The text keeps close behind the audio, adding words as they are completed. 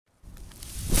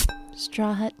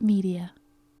Straw Hut Media.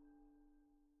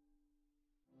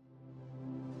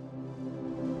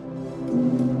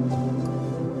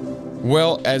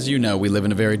 Well, as you know, we live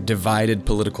in a very divided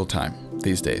political time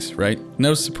these days, right?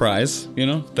 No surprise,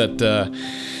 that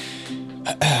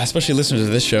especially listeners of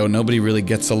this show, nobody really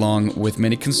gets along with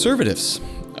many conservatives.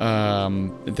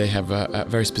 They have a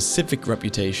very specific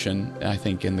reputation, I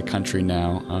think, in the country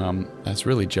now, as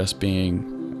really just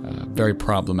being very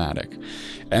problematic.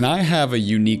 And I have a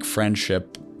unique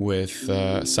friendship with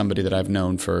somebody that I've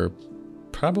known for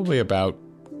probably about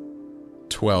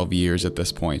 12 years at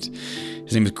this point.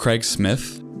 His name is Craig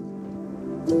Smith.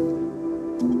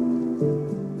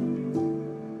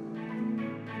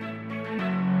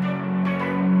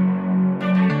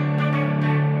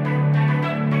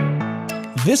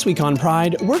 This week on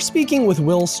Pride, we're speaking with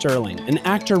Will Sterling, an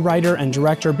actor, writer, and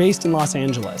director based in Los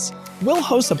Angeles. Will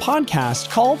hosts a podcast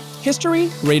called History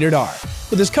Rated R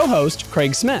with his co-host,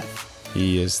 Craig Smith.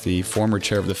 He is the former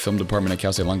chair of the film department at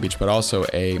Cal State Long Beach, but also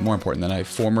more important than a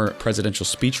former presidential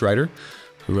speechwriter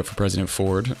who wrote for President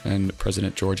Ford and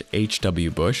President George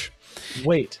H.W. Bush.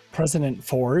 Wait, President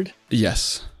Ford?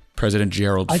 Yes, President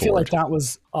Gerald Ford. I feel like that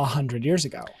was 100 years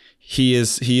ago. He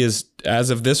is, as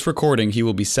of this recording, he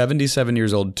will be 77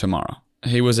 years old tomorrow.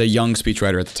 He was a young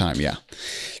speechwriter at the time, yeah.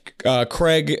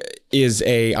 Craig is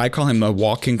I call him a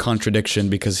walking contradiction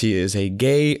because he is a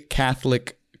gay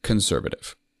Catholic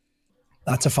conservative.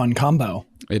 That's a fun combo.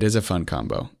 It is a fun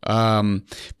combo.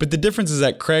 But the difference is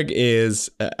that Craig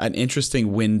is an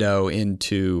interesting window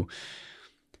into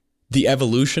the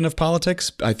evolution of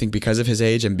politics, I think because of his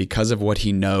age and because of what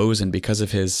he knows and because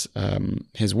of his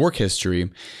work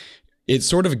history. It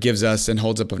sort of gives us and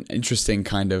holds up an interesting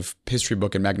kind of history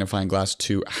book and magnifying glass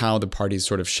to how the parties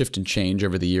sort of shift and change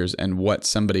over the years and what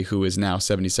somebody who is now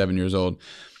 77 years old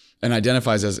and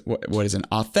identifies as what is an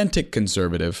authentic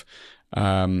conservative,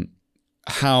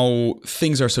 how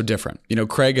things are so different.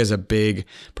 Craig is a big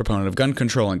proponent of gun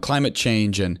control and climate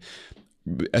change and,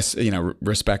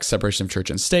 respects separation of church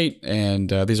and state. And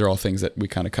these are all things that we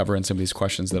kind of cover in some of these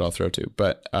questions that I'll throw to,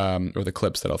 or the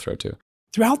clips that I'll throw to.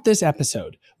 Throughout this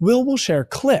episode, will share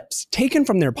clips taken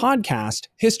from their podcast,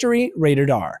 History Rated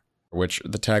R. Which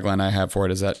the tagline I have for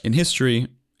it is that in history,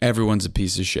 everyone's a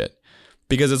piece of shit.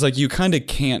 Because it's like you kind of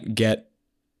can't get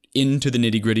into the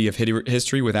nitty-gritty of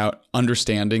history without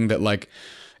understanding that like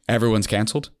everyone's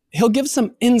canceled. He'll give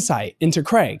some insight into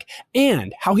Craig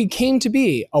and how he came to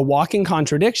be a walking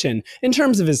contradiction in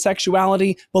terms of his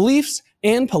sexuality, beliefs,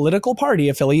 and political party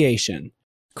affiliation.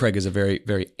 Craig is a very,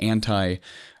 very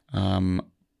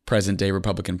present-day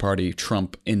Republican Party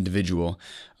Trump individual.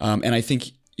 And I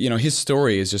think, his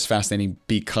story is just fascinating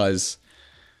because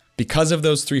of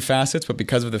those three facets, but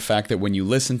because of the fact that when you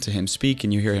listen to him speak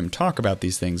and you hear him talk about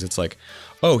these things, it's like,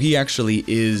 oh, he actually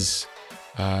is,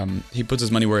 he puts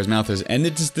his money where his mouth is. And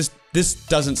this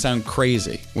doesn't sound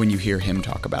crazy when you hear him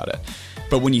talk about it.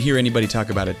 But when you hear anybody talk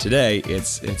about it today, it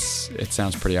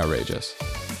sounds pretty outrageous.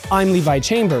 I'm Levi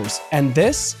Chambers, and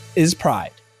this is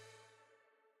Pride.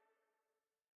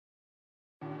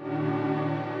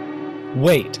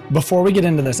 Wait, before we get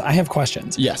into this, I have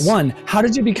questions. Yes. 1, how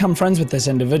did you become friends with this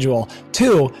individual?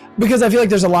 2, because I feel like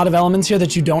there's a lot of elements here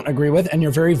that you don't agree with and you're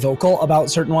very vocal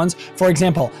about certain ones. For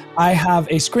example, I have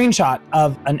a screenshot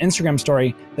of an Instagram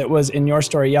story that was in your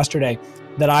story yesterday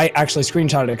that I actually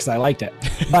screenshotted because I liked it.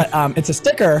 But it's a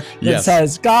sticker that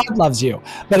says, God loves you.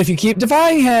 But if you keep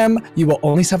defying him, you will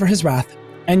only suffer his wrath.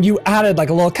 And you added like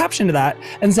a little caption to that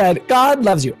and said, God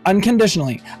loves you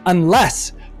unconditionally,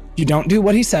 unless you don't do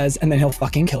what he says, and then he'll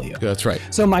fucking kill you. That's right.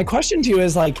 So my question to you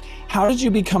is like, how did you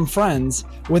become friends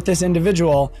with this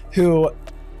individual who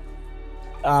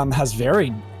has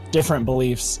very different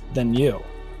beliefs than you?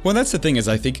 Well, that's the thing is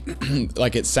I think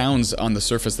like it sounds on the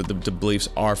surface that the beliefs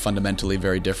are fundamentally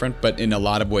very different, but in a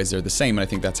lot of ways they're the same. And I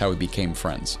think that's how we became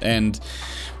friends. And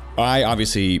I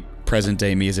obviously, present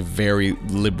day me is a very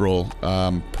liberal,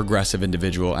 progressive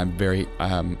individual. I'm very,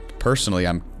 personally,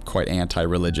 I'm quite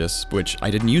anti-religious, which I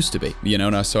didn't used to be,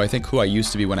 So I think who I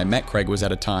used to be when I met Craig was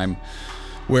at a time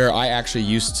where I actually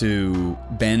used to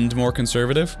bend more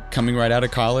conservative, coming right out of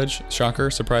college.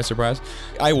 Shocker, surprise, surprise.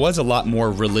 I was a lot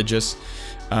more religious,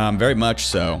 very much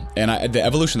so. And the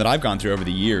evolution that I've gone through over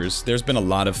the years, there's been a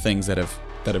lot of things that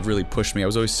have really pushed me. I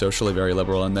was always socially very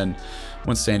liberal, and then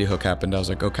once Sandy Hook happened, I was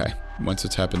like, okay, once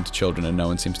it's happened to children and no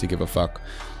one seems to give a fuck,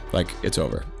 like it's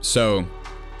over. So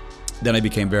then I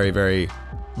became very, very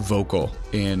vocal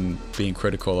in being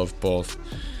critical of both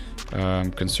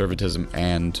conservatism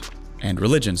and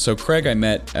religion. So Craig I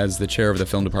met as the chair of the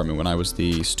film department when I was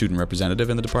the student representative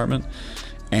in the department,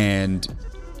 and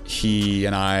he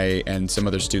and I and some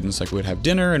other students would have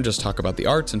dinner and just talk about the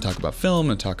arts and talk about film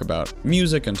and talk about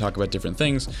music and talk about different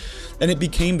things. And it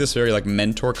became this very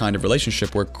mentor kind of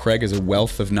relationship where Craig is a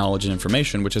wealth of knowledge and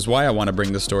information, which is why I want to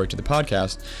bring this story to the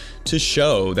podcast, to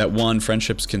show that one,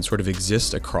 friendships can sort of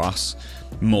exist across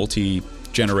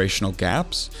multi-generational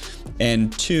gaps,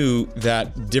 and two,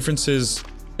 that differences,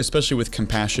 especially with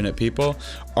compassionate people,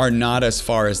 are not as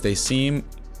far as they seem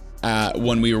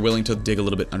when we were willing to dig a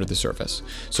little bit under the surface.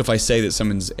 So if I say that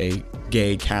someone's a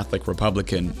gay Catholic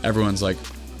Republican, everyone's like,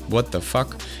 what the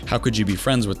fuck? How could you be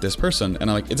friends with this person? And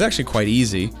I'm like, it's actually quite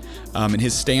easy. And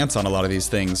his stance on a lot of these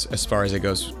things, as far as it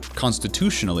goes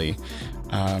constitutionally,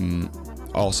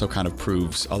 also kind of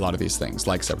proves a lot of these things,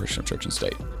 like separation of church and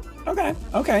state.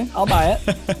 Okay, I'll buy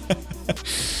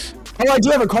it. Oh, I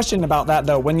do have a question about that,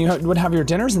 though. When you would have your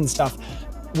dinners and stuff,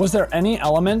 was there any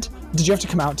element, did you have to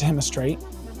come out to him as straight?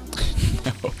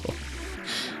 No,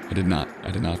 I did not. I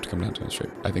did not have to come down to him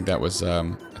straight. I think that was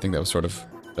sort of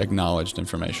acknowledged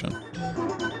information.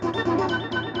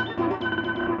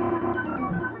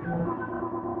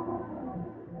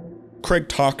 Craig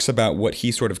talks about what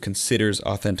he sort of considers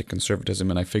authentic conservatism,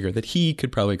 and I figure that he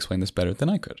could probably explain this better than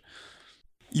I could.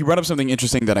 You brought up something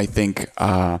interesting that I think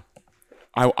I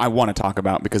want to talk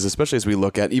about, because especially as we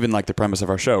look at even the premise of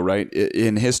our show, right?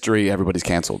 In history, everybody's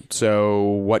canceled. So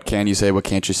what can you say? What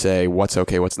can't you say? What's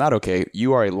okay? What's not okay?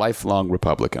 You are a lifelong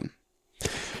Republican.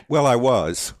 Well, I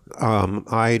was.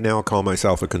 I now call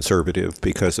myself a conservative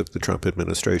because of the Trump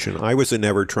administration. I was a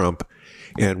never Trump.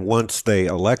 And once they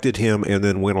elected him and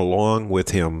then went along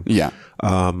with him,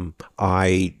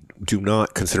 I do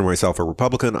not consider myself a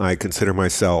Republican. I consider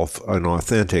myself an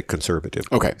authentic conservative.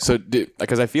 Okay. So,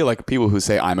 because I feel like people who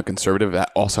say I'm a conservative,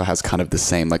 that also has kind of the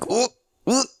same,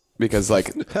 because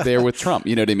they're with Trump,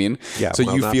 you know what I mean? Yeah. So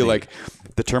you feel like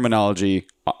the terminology,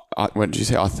 what did you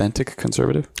say? Authentic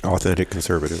conservative? Authentic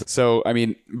conservative. So, I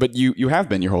mean, but you have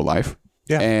been your whole life.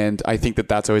 Yeah. And I think that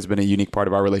that's always been a unique part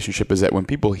of our relationship, is that when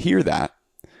people hear that,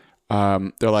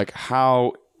 they're like,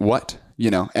 how, what?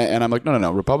 And I'm like,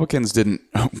 no. Republicans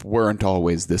weren't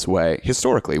always this way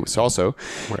historically. So also,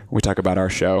 we talk about our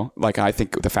show. I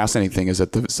think the fascinating thing is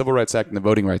that the Civil Rights Act and the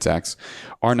Voting Rights Acts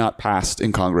are not passed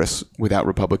in Congress without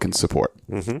Republican support.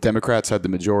 Mm-hmm. Democrats had the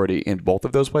majority in both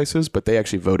of those places, but they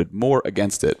actually voted more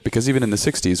against it, because even in the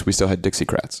 60s, we still had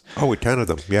Dixiecrats. Oh, 10 of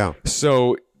them. Yeah.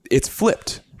 So it's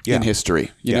flipped in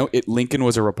history. You know, Lincoln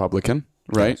was a Republican.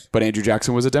 Right. Yes. But Andrew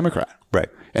Jackson was a Democrat. Right.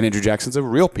 And Andrew Jackson's a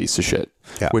real piece of shit,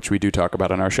 which we do talk about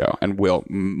on our show and will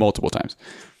multiple times.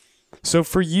 So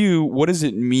for you, what does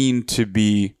it mean to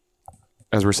be,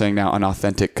 as we're saying now, an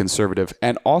authentic conservative,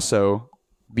 and also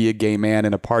be a gay man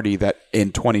in a party that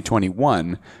in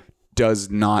 2021 does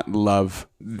not love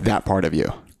that part of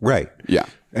you? Right. Yeah.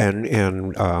 And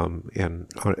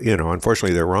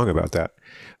unfortunately, they're wrong about that.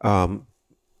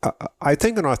 I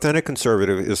think an authentic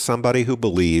conservative is somebody who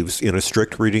believes in a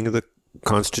strict reading of the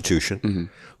Constitution,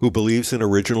 who believes in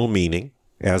original meaning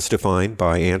as defined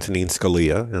by Antonin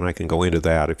Scalia, and I can go into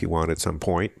that if you want at some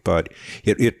point. But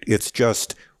it's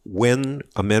just when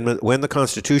the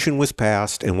Constitution was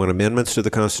passed and when amendments to the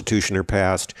Constitution are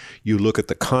passed, you look at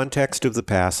the context of the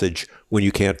passage when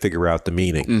you can't figure out the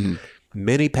meaning. Mm-hmm.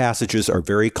 Many passages are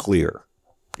very clear,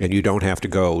 and you don't have to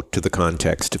go to the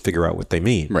context to figure out what they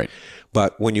mean. Right.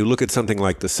 But when you look at something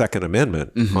like the Second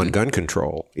Amendment on gun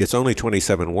control, it's only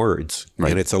 27 words,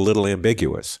 and it's a little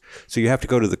ambiguous. So you have to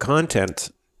go to the context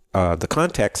of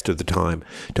the time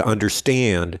to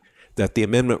understand that the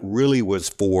amendment really was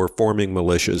for forming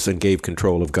militias and gave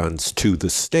control of guns to the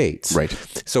states. Right.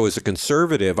 So as a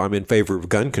conservative, I'm in favor of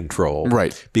gun control.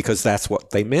 Right. Because that's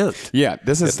what they meant. Yeah,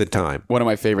 this is at the time one of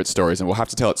my favorite stories, and we'll have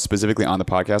to tell it specifically on the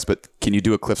podcast, but can you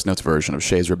do a Cliff's Notes version of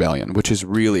Shays' Rebellion, which is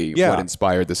really what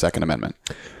inspired the Second Amendment?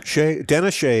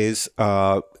 Dennis Shays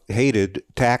hated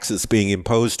taxes being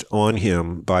imposed on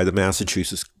him by the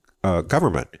Massachusetts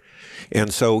government.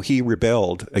 And so he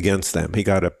rebelled against them. He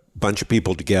got a bunch of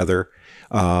people together.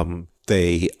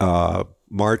 They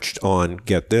marched on,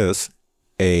 get this,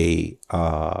 a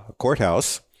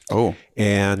courthouse. Oh.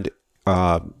 And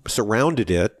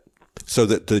surrounded it so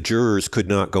that the jurors could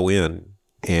not go in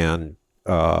and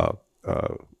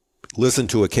listen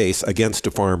to a case against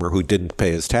a farmer who didn't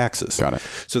pay his taxes. Got it.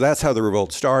 So that's how the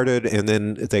revolt started, and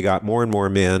then they got more and more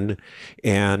men,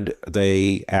 and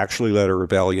they actually led a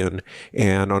rebellion.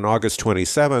 And on August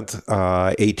 27th,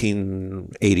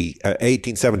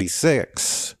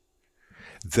 1886,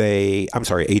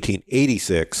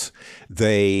 1886,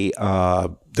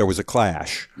 there was a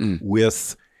clash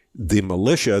with the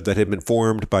militia that had been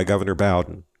formed by Governor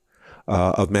Bowdoin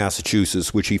of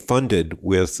Massachusetts, which he funded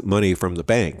with money from the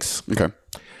banks. Okay.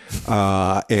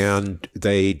 and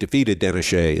they defeated Denis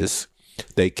Shays.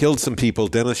 They killed some people.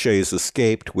 Denis Shays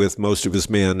escaped with most of his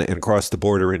men and crossed the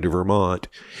border into Vermont,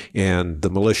 and the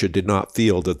militia did not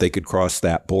feel that they could cross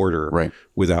that border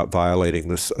without violating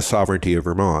the sovereignty of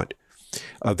Vermont.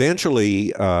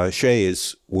 Eventually,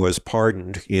 Shays was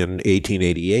pardoned in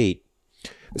 1788,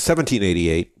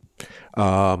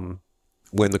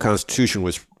 when the Constitution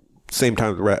was, same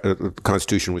time the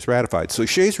Constitution was ratified. So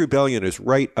Shays' Rebellion is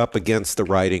right up against the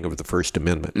writing of the First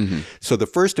Amendment. Mm-hmm. So the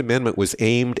First Amendment was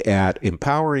aimed at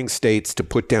empowering states to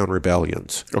put down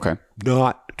rebellions. Okay.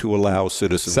 Not to allow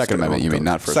citizens Second to Amendment, you mean,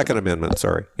 not First Second Amendment,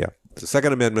 sorry. Yeah. The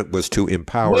Second Amendment was to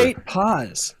empower. Wait,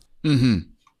 pause. Mm-hmm.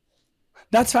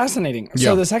 That's fascinating. Yeah.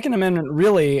 So the Second Amendment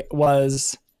really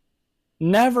was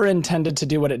never intended to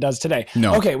do what it does today.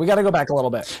 No. Okay, we got to go back a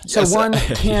little bit. So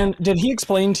Yes. did he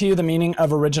explain to you the meaning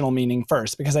of original meaning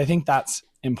first? Because I think that's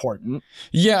important.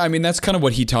 Yeah, I mean, that's kind of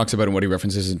what he talks about and what he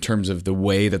references in terms of the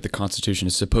way that the Constitution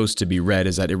is supposed to be read,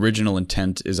 is that original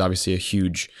intent is obviously a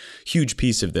huge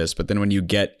piece of this. But then when you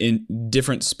get in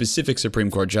different specific Supreme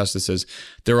Court justices,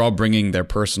 they're all bringing their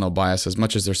personal bias as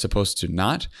much as they're supposed to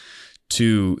not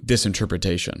to this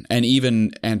interpretation. And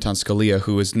even Anton Scalia,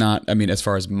 who is not, I mean, as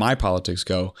far as my politics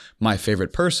go, my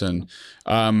favorite person,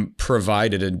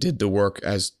 provided and did the work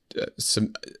as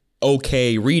some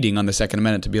okay reading on the Second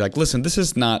Amendment to be like, listen, this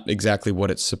is not exactly what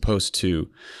it's supposed to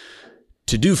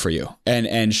do for you.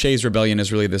 And Shays' Rebellion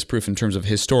is really this proof in terms of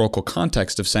historical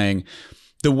context of saying,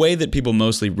 the way that people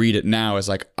mostly read it now is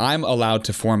like, I'm allowed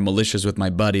to form militias with my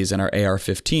buddies and our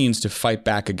AR-15s to fight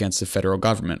back against the federal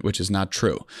government, which is not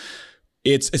true.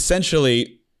 It's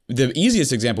essentially, the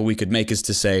easiest example we could make is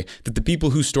to say that the people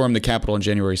who stormed the Capitol on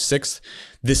January 6th,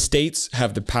 the states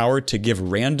have the power to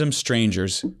give random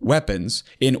strangers weapons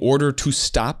in order to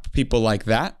stop people like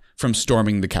that from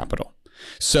storming the Capitol.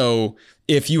 So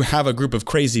if you have a group of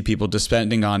crazy people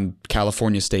descending on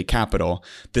California state capitol,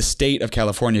 the state of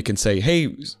California can say,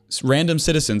 hey, random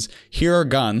citizens, here are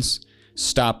guns,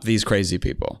 stop these crazy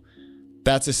people.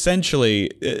 That's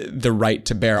essentially the right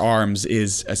to bear arms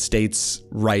is a state's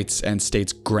rights and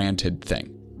state's granted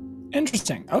thing.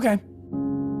 Interesting. Okay.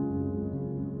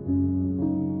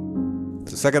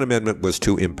 The Second Amendment was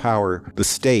to empower the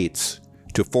states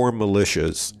to form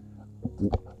militias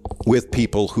with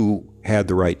people who had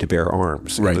the right to bear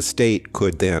arms. Right. And the state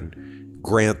could then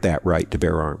grant that right to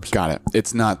bear arms. Got it.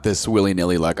 It's not this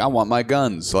willy-nilly, like, I want my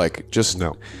guns. Like, just...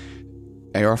 No.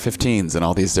 AR-15s and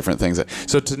all these different things.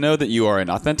 So to know that you are an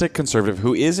authentic conservative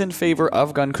who is in favor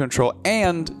of gun control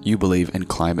and you believe in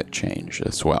climate change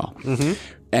as well. Mm-hmm.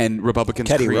 And Republicans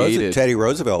Teddy created...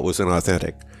 Roosevelt was an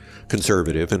authentic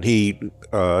conservative, and he,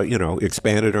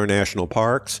 expanded our national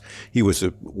parks. He was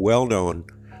a well-known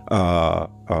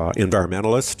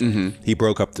environmentalist. Mm-hmm. He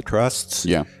broke up the trusts.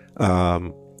 Yeah.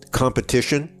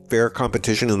 Competition, fair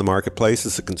competition in the marketplace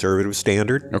is a conservative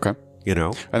standard. Okay.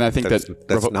 And I think that's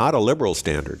not a liberal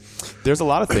standard. There's a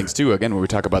lot of things too. Again, when we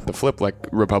talk about the flip, like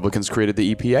Republicans created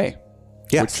the EPA,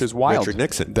 which is wild. Richard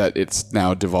Nixon. That it's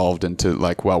now devolved into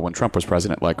like, well, when Trump was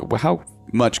president, like, well, how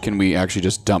much can we actually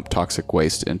just dump toxic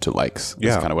waste into lakes?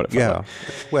 That's kind of what it felt like.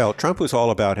 Well, Trump was all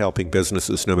about helping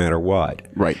businesses no matter what.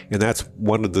 Right. And that's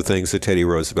one of the things that Teddy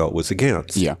Roosevelt was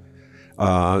against. Yeah.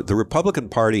 The Republican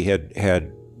Party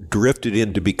had drifted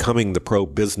into becoming the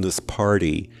pro-business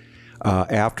party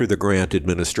after the Grant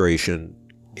administration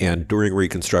and during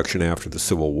Reconstruction after the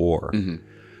Civil War.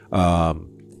 Mm-hmm.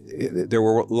 There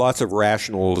were lots of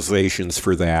rationalizations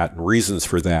for that and reasons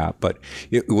for that, but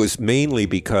it was mainly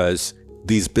because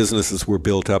these businesses were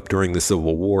built up during the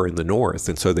Civil War in the North,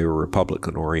 and so they were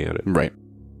Republican-oriented. Right.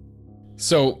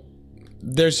 So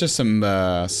there's just some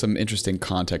interesting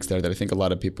context there that I think a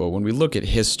lot of people, when we look at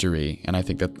history, and I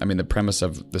think that, I mean, the premise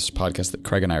of this podcast that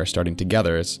Craig and I are starting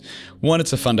together is, one,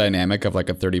 it's a fun dynamic of like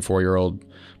a 34-year-old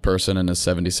person and a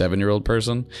 77-year-old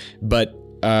person, but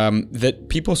that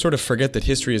people sort of forget that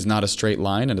history is not a straight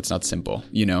line and it's not simple,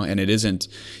 and it isn't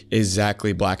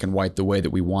exactly black and white the way that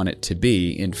we want it to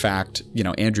be. In fact,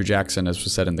 Andrew Jackson, as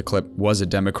was said in the clip, was a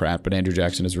Democrat, but Andrew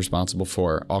Jackson is responsible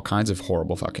for all kinds of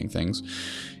horrible fucking things.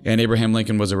 And Abraham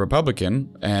Lincoln was a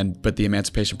Republican, but the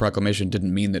Emancipation Proclamation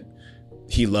didn't mean that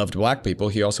he loved black people.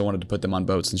 He also wanted to put them on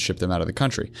boats and ship them out of the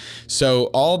country.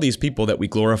 So all these people that we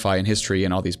glorify in history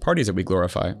and all these parties that we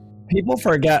glorify, people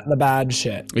forget the bad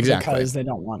shit. Exactly. Because they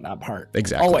don't want that part.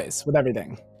 Exactly. Always, with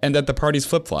everything. And that the parties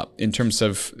flip-flop in terms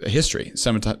of history.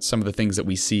 Some of the things that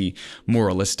we see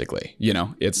moralistically,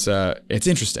 it's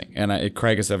interesting. And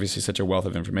Craig is obviously such a wealth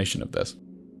of information of this.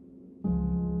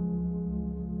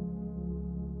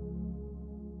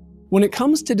 When it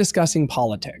comes to discussing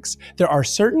politics, there are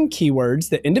certain keywords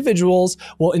that individuals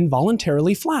will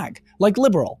involuntarily flag, like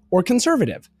liberal or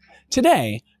conservative.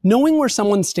 Today, knowing where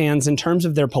someone stands in terms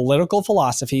of their political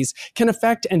philosophies can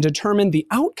affect and determine the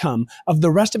outcome of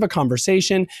the rest of a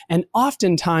conversation and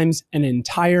oftentimes an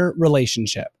entire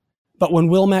relationship. But when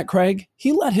Will met Craig,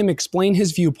 he let him explain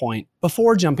his viewpoint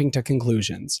before jumping to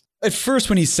conclusions. At first,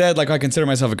 when he said, I consider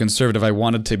myself a conservative, I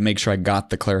wanted to make sure I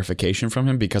got the clarification from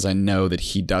him because I know that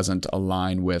he doesn't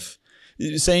align with...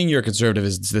 Saying you're a conservative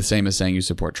is the same as saying you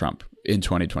support Trump in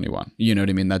 2021. You know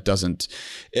what I mean? That doesn't...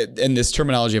 And this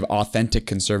terminology of authentic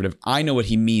conservative, I know what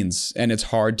he means, and it's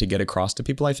hard to get across to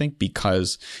people, I think,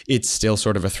 because it's still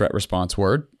sort of a threat response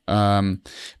word.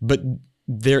 But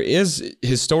there is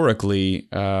historically,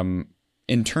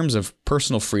 in terms of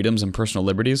personal freedoms and personal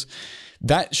liberties,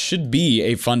 that should be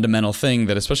a fundamental thing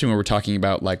that, especially when we're talking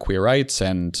about queer rights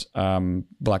and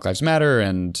Black Lives Matter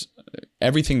and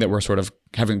everything that we're sort of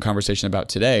having a conversation about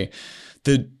today,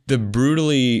 the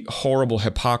brutally horrible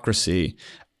hypocrisy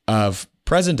of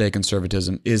present day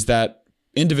conservatism is that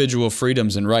individual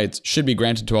freedoms and rights should be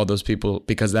granted to all those people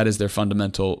because that is their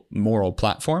fundamental moral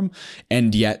platform.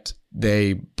 And yet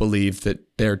they believe that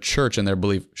their church and their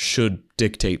belief should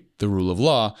dictate the rule of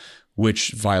law,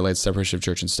 which violates separation of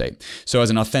church and state. So as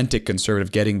an authentic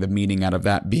conservative, getting the meaning out of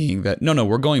that being that, no,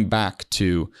 we're going back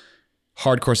to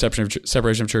hardcore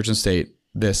separation of church and state,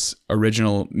 this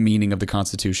original meaning of the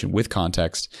Constitution with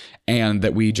context, and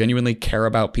that we genuinely care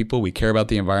about people, we care about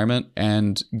the environment,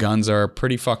 and guns are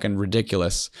pretty fucking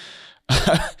ridiculous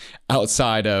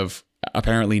outside of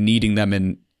apparently needing them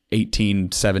in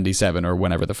 1877 or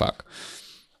whenever the fuck.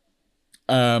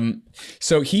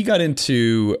 So he got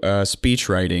into speech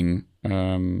writing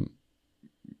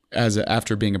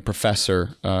after being a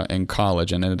professor in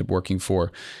college and ended up working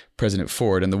for President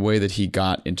Ford. And the way that he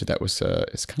got into that was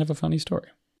it's kind of a funny story.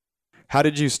 How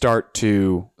did you start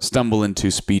to stumble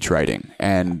into speech writing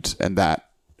and that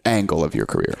angle of your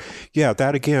career? Yeah,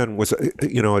 that again was a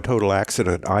total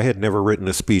accident. I had never written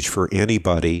a speech for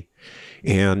anybody,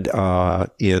 and at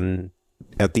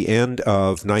the end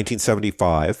of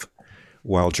 1975,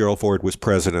 while Gerald Ford was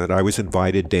president, I was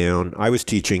invited down. I was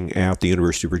teaching at the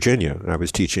University of Virginia. I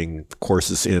was teaching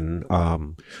courses in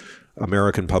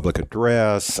American public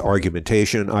address,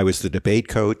 argumentation. I was the debate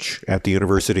coach at the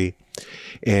university.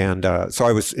 And so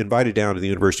I was invited down to the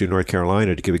University of North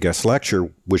Carolina to give a guest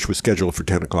lecture, which was scheduled for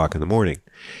 10 o'clock in the morning.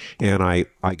 And I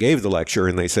gave the lecture,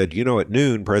 and they said, at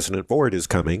noon, President Ford is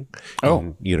coming. Oh.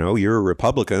 And, you're a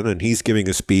Republican, and he's giving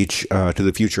a speech to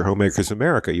the future homemakers of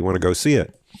America. You want to go see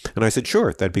it? And I said,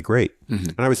 sure, that'd be great.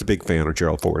 Mm-hmm. And I was a big fan of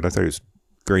Gerald Ford. I thought he was a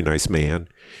very nice man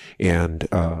and,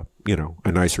 a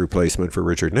nice replacement for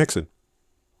Richard Nixon.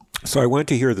 So I went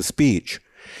to hear the speech,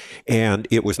 and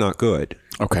it was not good.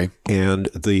 Okay. And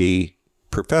the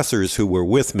professors who were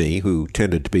with me, who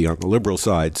tended to be on the liberal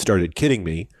side, started kidding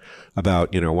me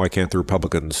about, why can't the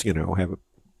Republicans, have a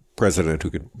president who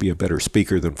could be a better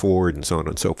speaker than Ford and so on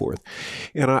and so forth.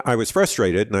 And I was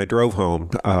frustrated, and I drove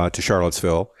home to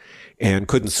Charlottesville and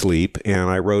couldn't sleep. And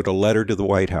I wrote a letter to the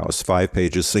White House, 5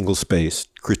 pages, single-spaced,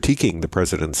 critiquing the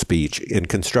president's speech in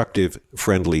constructive,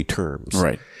 friendly terms.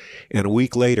 Right. And a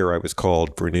week later, I was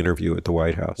called for an interview at the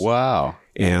White House. Wow.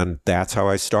 And that's how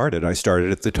I started. I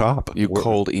started at the top. You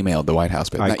cold emailed the White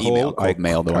House. But I cold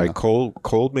mailed the White House. I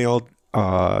cold mailed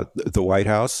the White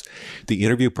House. The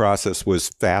interview process was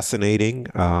fascinating.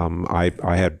 I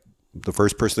had the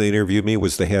first person that interviewed me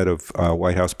was the head of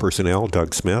White House personnel,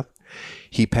 Doug Smith.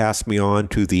 He passed me on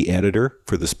to the editor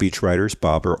for the speechwriters,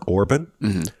 Bob Orban,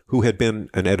 mm-hmm. who had been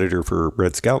an editor for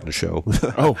Red Skelton Show,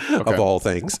 of all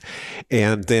things.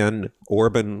 And then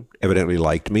Orban evidently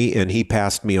liked me, and he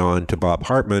passed me on to Bob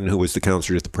Hartman, who was the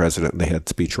counselor to the president and the head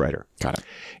speechwriter. Got it.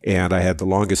 And I had the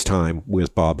longest time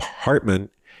with Bob Hartman.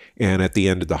 And at the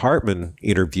end of the Hartman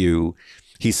interview,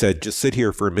 he said, just sit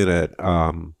here for a minute.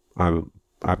 I'll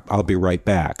be right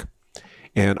back.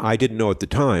 And I didn't know at the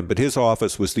time, but his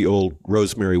office was the old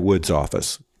Rosemary Woods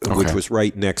office, which was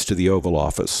right next to the Oval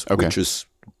Office,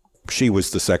 she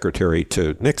was the secretary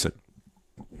to Nixon.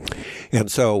 And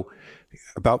so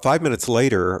about 5 minutes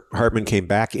later, Hartman came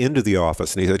back into the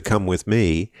office and he said, come with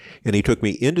me. And he took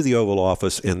me into the Oval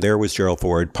Office, and there was Gerald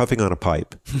Ford puffing on a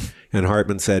pipe. And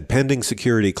Hartman said, pending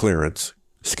security clearance,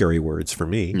 scary words for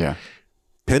me. Yeah.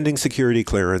 Pending security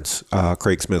clearance,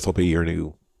 Craig Smith will be your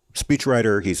new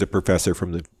speechwriter. He's a professor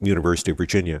from the University of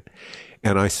Virginia.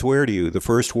 And I swear to you, the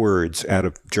first words out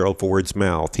of Gerald Ford's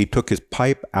mouth, he took his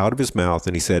pipe out of his mouth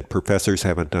and he said, "Professors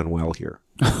haven't done well here."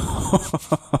 And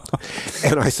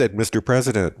I said, "Mr.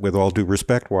 President, with all due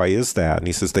respect, why is that?" And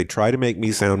he says, "They try to make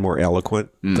me sound more eloquent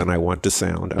than I want to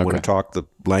sound. I want to talk the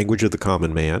language of the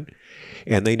common man,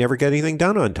 and they never get anything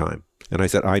done on time." And I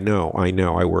said, I know,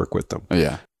 I work with them.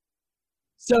 Yeah.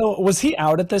 So was he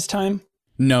out at this time?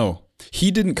 No, he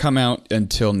didn't come out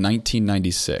until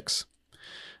 1996.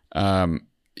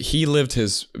 He lived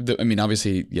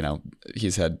obviously,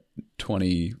 he's had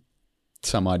 20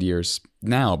 some odd years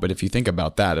now, but if you think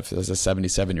about that, if there's a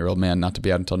 77-year-old man not to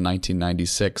be out until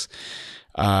 1996,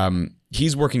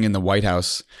 he's working in the White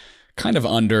House kind of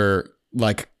under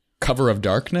like cover of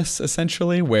darkness,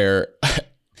 essentially, where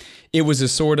it was a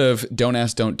sort of don't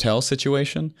ask, don't tell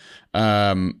situation.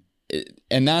 And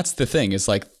that's the thing. It's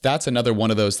like, that's another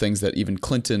one of those things that even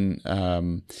Clinton,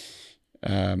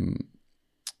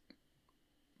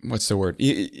 what's the word?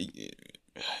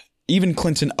 Even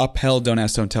Clinton upheld don't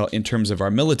ask, don't tell in terms of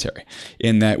our military,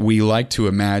 in that we like to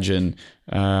imagine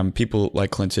people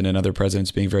like Clinton and other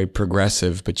presidents being very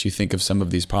progressive, but you think of some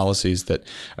of these policies that,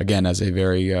 again, as a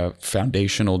very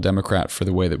foundational Democrat for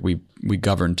the way that we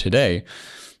govern today,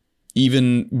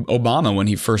 even Obama, when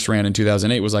he first ran in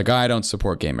 2008, was like, I don't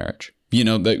support gay marriage.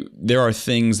 There are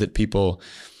things that people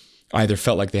either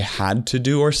felt like they had to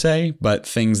do or say, but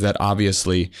things that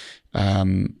obviously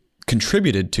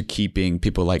contributed to keeping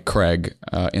people like Craig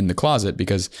in the closet,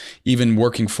 because even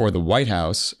working for the White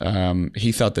House,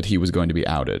 he thought that he was going to be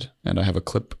outed. And I have a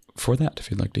clip for that if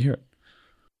you'd like to hear it.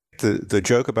 The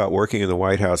joke about working in the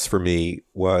White House for me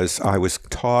was I was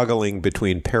toggling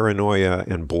between paranoia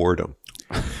and boredom.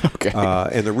 Okay.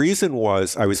 And the reason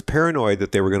was I was paranoid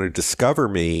that they were going to discover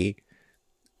me,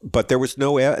 but there was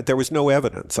no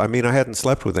evidence. I mean, I hadn't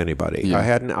slept with anybody. Yeah.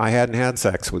 I hadn't had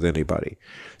sex with anybody.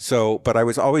 So, but I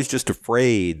was always just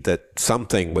afraid that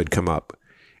something would come up,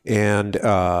 and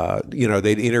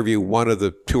they'd interview one of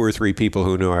the 2 or 3 people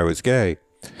who knew I was gay,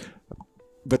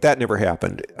 but that never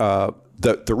happened.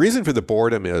 The reason for the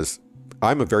boredom is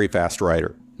I'm a very fast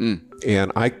writer,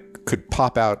 and I could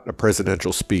pop out a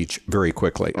presidential speech very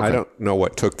quickly. Okay. I don't know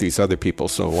what took these other people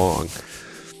so long.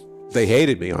 They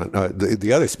hated me on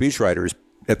the other speechwriters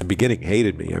at the beginning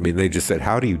hated me. I mean, they just said,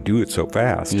 "How do you do it so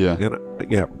fast?" Yeah. And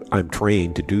I'm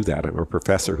trained to do that. I'm a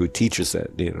professor who teaches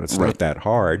it. It's right. not that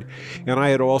hard. And I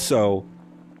had also,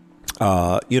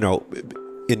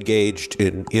 engaged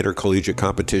in intercollegiate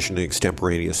competition in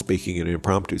extemporaneous speaking and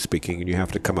impromptu speaking, and you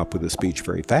have to come up with a speech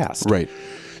very fast. Right.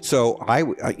 So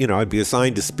I'd be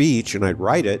assigned a speech and I'd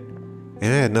write it, and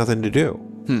I had nothing to do.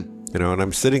 And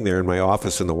I'm sitting there in my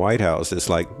office in the White House. It's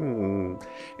like,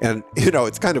 and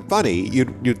it's kind of funny.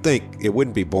 You'd think it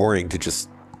wouldn't be boring to just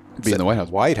be in the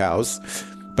White House,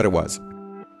 but it was.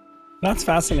 That's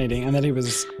fascinating, and that he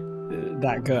was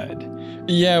that good.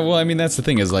 Yeah, well, I mean, that's the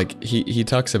thing is like he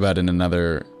talks about in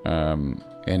another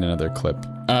clip.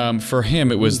 For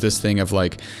him, it was this thing of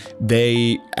like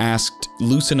they asked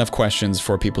loose enough questions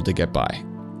for people to get by.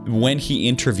 When he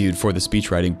interviewed for the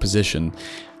speechwriting position,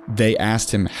 they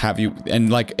asked him,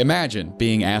 imagine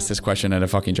being asked this question at a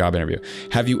fucking job interview.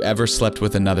 Have you ever slept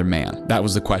with another man? That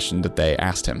was the question that they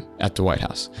asked him at the White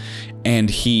House. And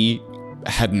he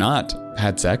had not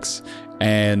had sex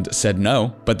and said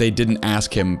no, but they didn't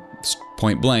ask him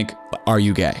point blank, are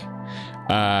you gay?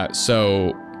 I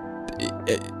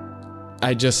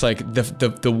just like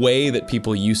the way that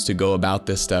people used to go about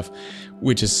this stuff,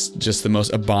 which is just the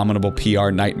most abominable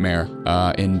PR nightmare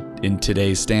in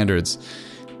today's standards.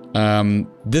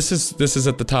 This is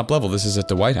at the top level. This is at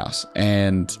the White House.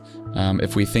 And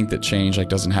if we think that change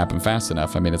doesn't happen fast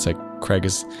enough, I mean, it's like Craig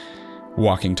is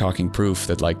walking, talking proof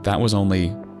that that was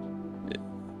only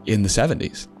in the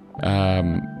 70s.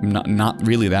 Not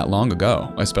really that long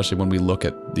ago, especially when we look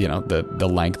at the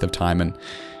length of time and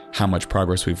how much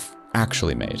progress we've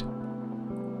actually made.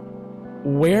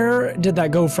 Where did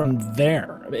that go from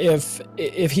there?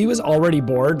 If he was already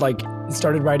bored,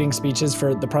 started writing speeches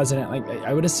for the president,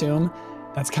 I would assume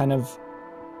that's kind of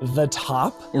the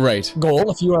top right goal.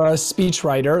 If you are a speech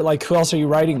writer, who else are you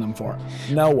writing them for?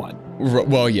 No one.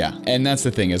 Well, yeah, and that's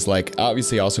the thing is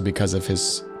obviously also because of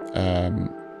his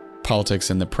politics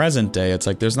in the present day, it's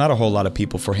there's not a whole lot of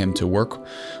people for him to work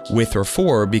with or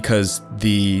for, because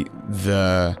the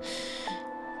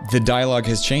dialogue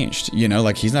has changed.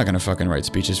 He's not going to fucking write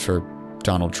speeches for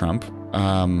Donald Trump.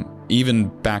 Even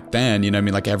back then,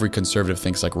 every conservative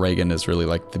thinks Reagan is really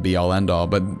the be all end all,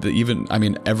 but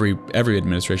every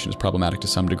administration is problematic to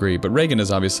some degree, but Reagan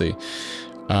is obviously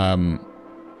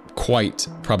quite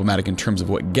problematic in terms of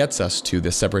what gets us to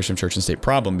this separation of church and state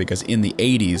problem, because in the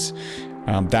 80s,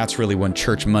 that's really when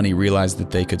church money realized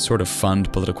that they could sort of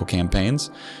fund political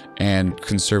campaigns, and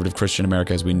conservative Christian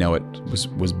America as we know it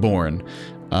was born.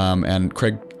 And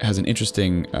Craig has an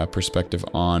interesting perspective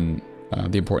on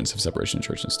the importance of separation of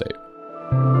church and state.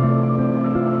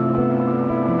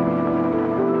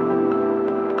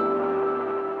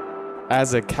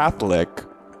 As a Catholic,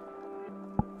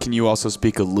 can you also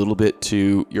speak a little bit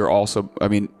to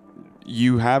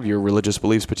you have your religious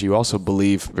beliefs, but you also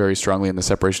believe very strongly in the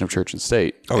separation of church and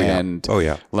state.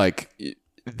 Like,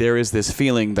 there is this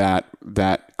feeling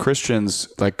that Christians,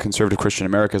 like conservative Christian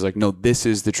America, is like, no, this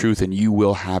is the truth and you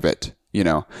will have it. You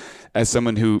know, as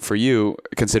someone who, for you,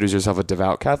 considers yourself a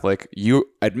devout Catholic, you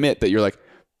admit that you're like,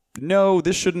 no,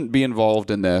 this shouldn't be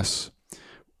involved in this.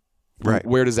 Right.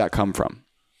 Where does that come from?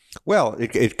 Well,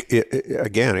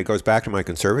 it goes back to my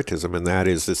conservatism, and that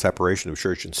is the separation of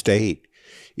church and state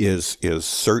is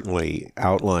certainly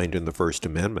outlined in the First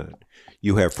Amendment.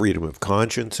 You have freedom of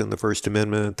conscience in the First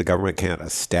Amendment. The government can't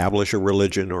establish a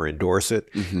religion or endorse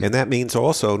it. Mm-hmm. And that means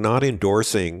also not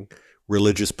endorsing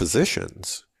religious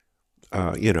positions,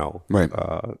 right.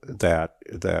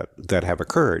 that have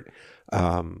occurred.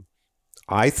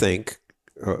 I think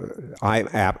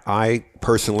I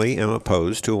personally am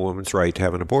opposed to a woman's right to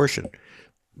have an abortion.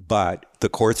 But the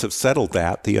courts have settled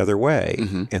that the other way,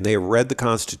 mm-hmm. and they have read the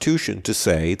Constitution to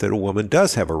say that a woman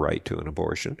does have a right to an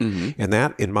abortion, mm-hmm. and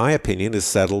that, in my opinion, is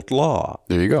settled law.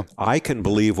 There you go. I can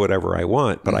believe whatever I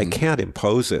want, but mm-hmm. I can't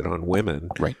impose it on women,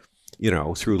 right?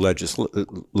 Through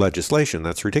legislation.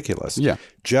 That's ridiculous. Yeah.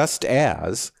 Just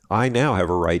as I now have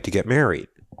a right to get married,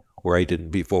 where I didn't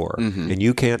before, mm-hmm. and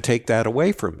you can't take that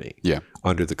away from me. Yeah.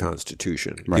 Under the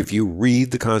Constitution. Right. If you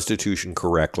read the Constitution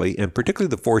correctly, and particularly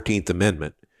the 14th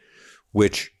Amendment,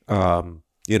 which,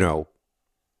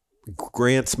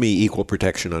 grants me equal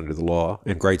protection under the law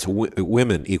and grants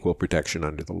women equal protection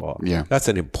under the law. Yeah. That's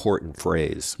an important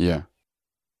phrase. Yeah.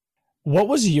 What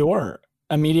was your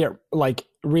immediate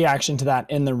reaction to that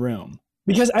in the room?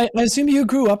 Because I assume you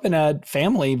grew up in a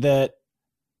family that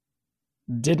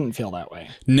didn't feel that way.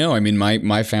 No, I mean,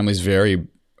 my family's very,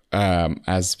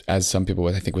 as some people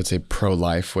I think would say,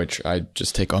 pro-life, which I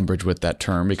just take umbrage with that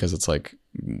term, because it's like,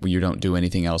 you don't do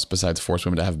anything else besides force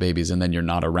women to have babies, and then you're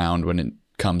not around when it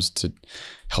comes to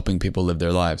helping people live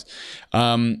their lives.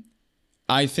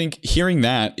 I think hearing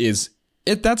that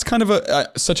that's kind of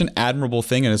such an admirable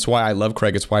thing, and it's why I love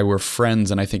Craig. It's why we're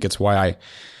friends, and I think it's why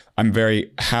I'm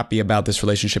very happy about this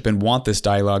relationship and want this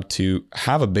dialogue to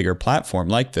have a bigger platform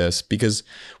like this, because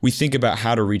we think about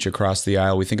how to reach across the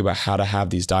aisle. We think about how to have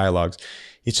these dialogues.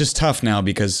 It's just tough now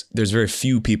because there's very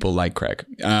few people like Craig.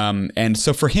 And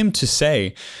so for him to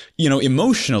say,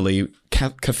 emotionally,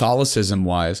 Catholicism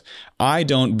wise, I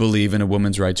don't believe in a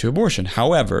woman's right to abortion.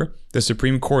 However, the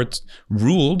Supreme Court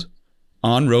ruled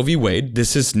on Roe v. Wade.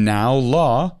 This is now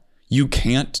law. You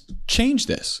can't change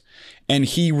this. And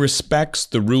he respects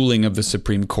the ruling of the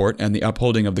Supreme Court and the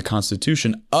upholding of the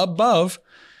Constitution above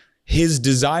his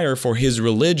desire for his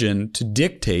religion to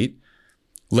dictate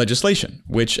legislation,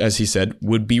 which, as he said,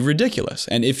 would be ridiculous.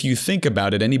 And if you think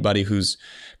about it, anybody who's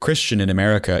Christian in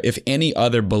America, if any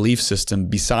other belief system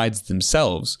besides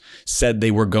themselves said they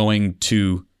were going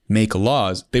to make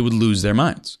laws, they would lose their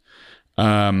minds.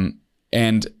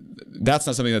 And that's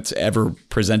not something that's ever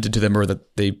presented to them or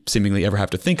that they seemingly ever have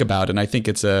to think about. And I think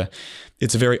it's a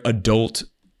very adult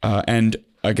and,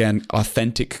 again,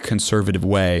 authentic conservative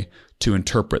way to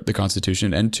interpret the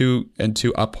Constitution and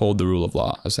to uphold the rule of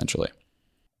law, essentially.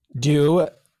 Do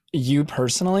you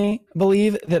personally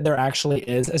believe that there actually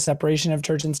is a separation of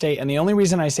church and state? And the only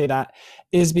reason I say that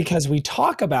is because we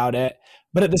talk about it,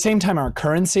 but at the same time, our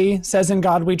currency says, "In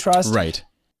God we trust." Right.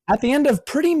 At the end of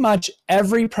pretty much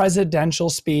every presidential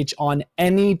speech on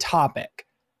any topic,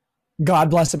 "God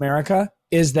bless America"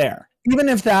 is there. Even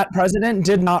if that president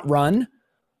did not run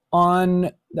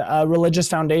on a religious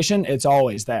foundation, it's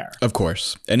always there. Of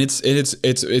course. And it's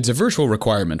a virtual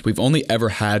requirement. We've only ever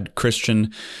had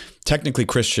technically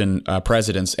Christian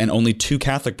presidents, and only 2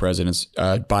 Catholic presidents,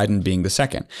 Biden being the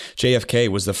second. JFK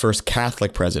was the first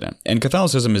Catholic president. And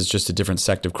Catholicism is just a different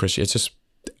sect of Christianity. It's just,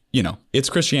 it's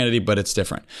Christianity, but it's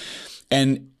different.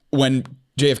 And when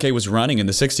JFK was running in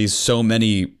the 60s, so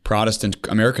many Protestant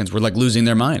Americans were losing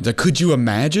their minds. Could you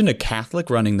imagine a Catholic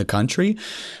running the country?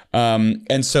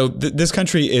 And so this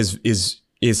country is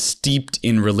steeped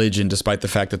in religion, despite the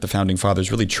fact that the founding fathers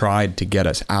really tried to get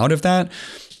us out of that.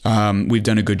 We've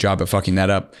done a good job of fucking that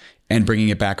up and bringing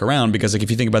it back around, because if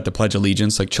you think about the Pledge of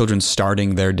Allegiance, children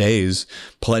starting their days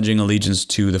pledging allegiance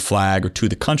to the flag or to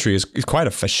the country is quite a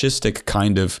fascistic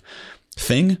kind of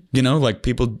thing, like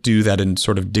people do that in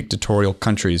sort of dictatorial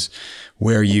countries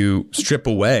where you strip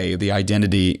away the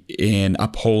identity in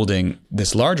upholding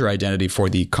this larger identity for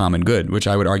the common good, which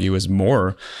I would argue is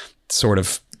more sort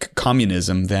of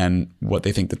communism than what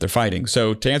they think that they're fighting.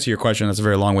 So to answer your question, that's a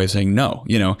very long way of saying no.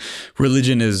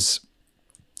 Religion is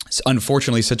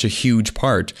unfortunately such a huge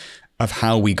part of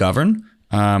how we govern,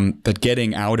 that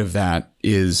getting out of that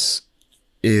is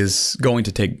going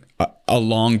to take a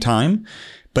long time,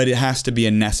 but it has to be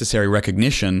a necessary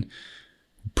recognition,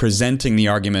 presenting the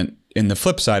argument in the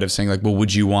flip side of saying like, well,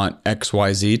 would you want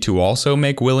XYZ to also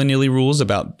make willy-nilly rules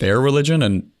about their religion?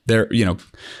 And their,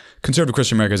 conservative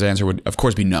Christian America's answer would of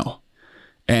course be no.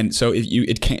 And so you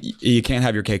can't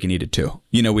have your cake and eat it too.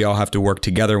 We all have to work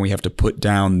together, and we have to put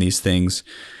down these things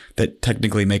that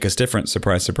technically make us different,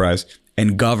 surprise, surprise,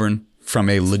 and govern from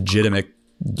a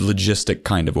logistic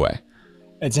kind of way.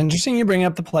 It's interesting you bring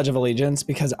up the Pledge of Allegiance,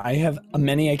 because I have on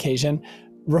many occasion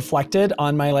reflected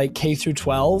on my K through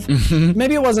 12.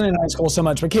 Maybe it wasn't in high school so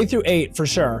much, but K through 8 for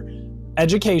sure.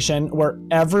 Education, where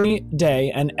every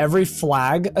day and every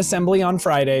flag assembly on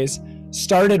Fridays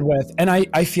started with, and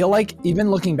I feel like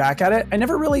even looking back at it, I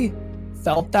never really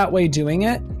felt that way doing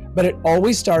it, but it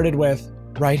always started with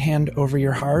right hand over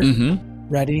your heart,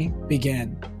 ready,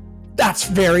 begin. That's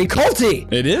very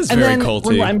culty. It is very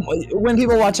culty. When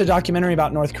people watch a documentary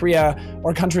about North Korea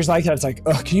or countries like that, it's like,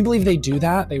 ugh, can you believe they do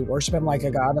that? They worship him like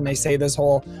a god, and they say this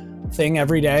whole thing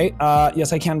every day.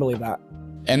 Yes, I can believe that.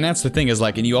 And that's the thing is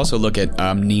and you also look at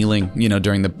kneeling,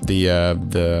 during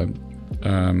the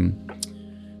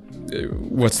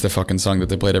what's the fucking song that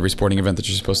they play at every sporting event that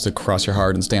you're supposed to cross your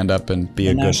heart and stand up and be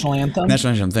a good national anthem?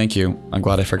 National anthem. Thank you. I'm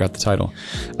glad I forgot the title.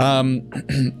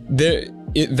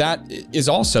 That is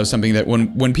also something that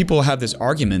when people have this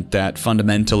argument that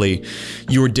fundamentally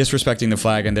you are disrespecting the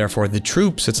flag and therefore the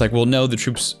troops, it's like, well, no, the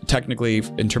troops technically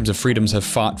in terms of freedoms have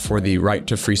fought for the right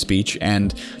to free speech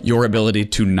and your ability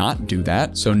to not do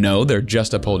that. So no, they're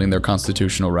just upholding their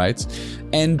constitutional rights.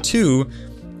 And two,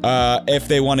 if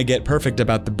they want to get perfect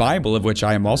about the Bible, of which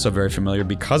I am also very familiar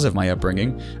because of my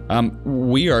upbringing,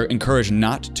 we are encouraged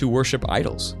not to worship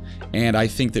idols. And I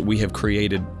think that we have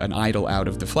created an idol out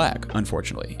of the flag,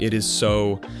 unfortunately. It is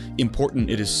so important,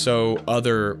 it is so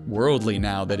otherworldly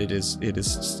now that it is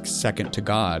second to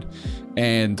God.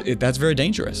 And that's very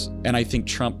dangerous. And I think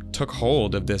Trump took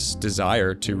hold of this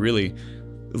desire to really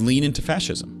lean into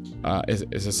fascism, is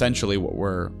essentially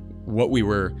what we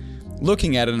were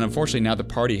looking at it, and unfortunately now the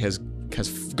party has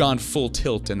gone full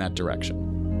tilt in that direction.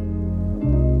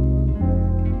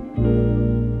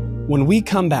 When we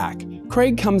come back,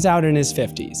 Craig comes out in his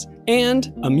 50s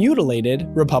and a mutilated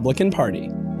Republican Party.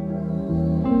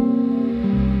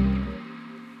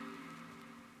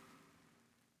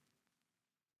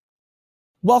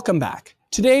 Welcome back.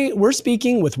 Today, we're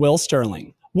speaking with Will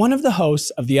Sterling, one of the hosts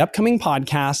of the upcoming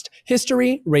podcast,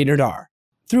 History Rated R.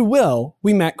 Through Will,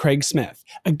 we met Craig Smith,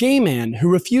 a gay man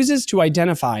who refuses to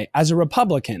identify as a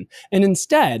Republican and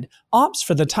instead opts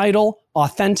for the title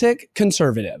Authentic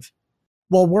Conservative.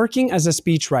 While working as a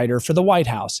speechwriter for the White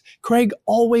House, Craig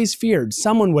always feared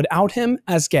someone would out him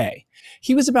as gay.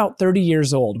 He was about 30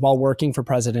 years old while working for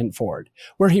President Ford,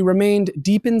 where he remained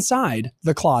deep inside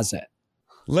the closet.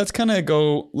 Let's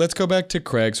go back to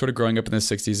Craig sort of growing up in the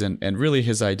 60s and really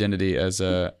his identity as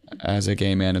a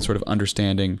gay man and sort of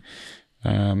understanding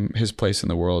his place in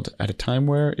the world at a time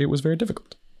where it was very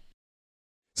difficult.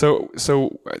 So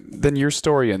then your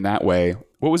story in that way,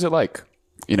 what was it like,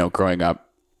 growing up?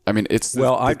 I mean, it's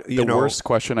the worst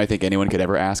question I think anyone could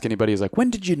ever ask anybody is like, when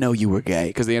did you know you were gay?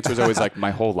 Because the answer is always like, my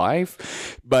whole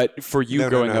life. But for you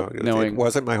growing up knowing... It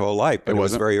wasn't my whole life, but it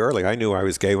was very early. I knew I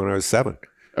was gay when I was 7.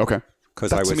 Okay.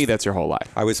 To me, that's your whole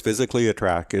life. I was physically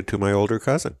attracted to my older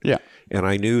cousin. Yeah. And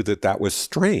I knew that was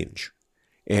strange.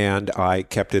 And I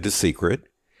kept it a secret.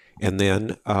 And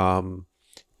then, the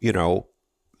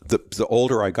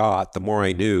older I got, the more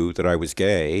I knew that I was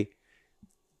gay.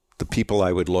 The people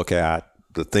I would look at,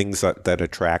 the things that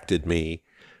attracted me,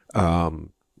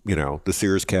 the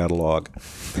Sears catalog.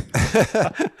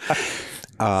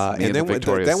 And then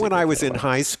when I was in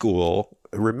high school,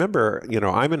 remember,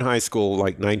 I'm in high school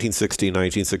like 1960,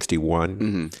 1961.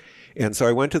 Mm-hmm. And so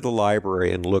I went to the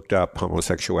library and looked up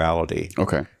homosexuality.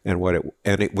 Okay. And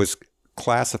it was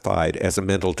classified as a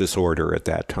mental disorder at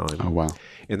that time. Oh, wow.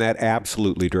 And that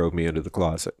absolutely drove me into the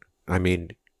closet. I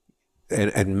mean,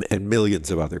 and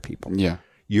millions of other people. Yeah.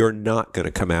 You're not going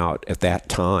to come out at that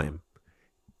time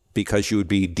because you would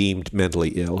be deemed mentally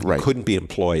ill. Right. You couldn't be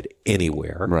employed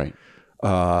anywhere. Right.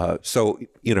 So,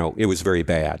 it was very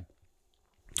bad.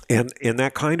 And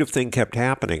that kind of thing kept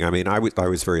happening. I mean, I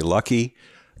was very lucky.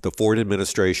 The Ford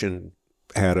administration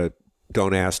had a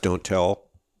don't ask, don't tell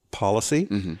policy.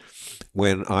 Mm-hmm.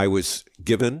 When I was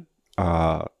given,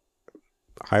 I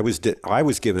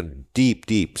was given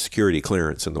deep security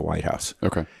clearance in the White House.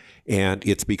 Okay. And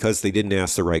it's because they didn't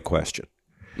ask the right question.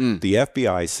 The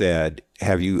FBI said,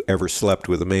 "Have you ever slept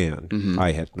with a man?"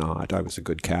 I had not. I was a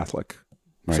good Catholic.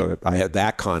 Right. So I had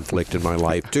that conflict in my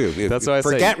life too. That's why I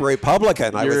forget say,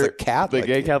 Republican. I was a Catholic. The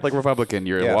gay Catholic Republican.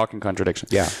 You're a walking contradiction.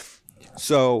 Yeah.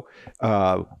 So,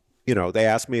 they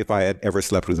asked me if I had ever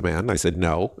slept with a man. I said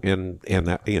no, and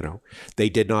that they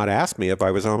did not ask me if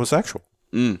I was homosexual.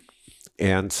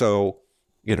 And so,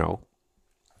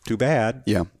 too bad.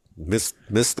 Yeah. Missed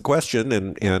the question,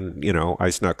 and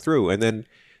I snuck through, and then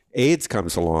AIDS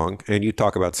comes along, and you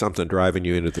talk about something driving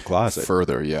you into the closet.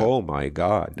 Further, yeah. Oh my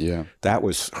God. Yeah. That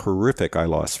was horrific. I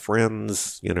lost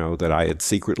friends, that I had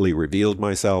secretly revealed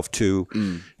myself to,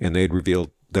 and they'd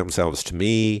revealed themselves to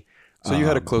me. So you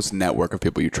had a close network of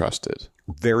people you trusted.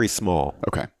 Very small.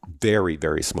 Okay. Very,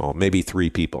 very small. Maybe 3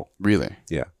 people. Really?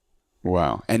 Yeah.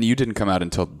 Wow. And you didn't come out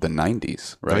until the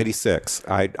 90s, right? 96.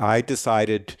 I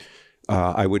decided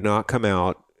I would not come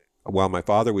out while my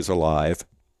father was alive,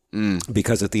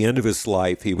 because at the end of his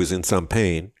life, he was in some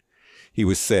pain. He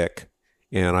was sick,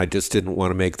 and I just didn't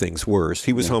want to make things worse.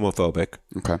 He was homophobic.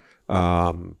 Okay.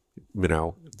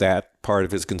 That part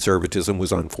of his conservatism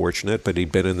was unfortunate, but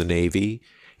he'd been in the Navy,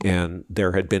 and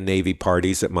there had been Navy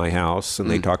parties at my house, and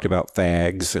they talked about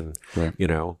fags and,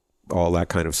 all that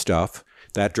kind of stuff.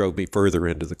 That drove me further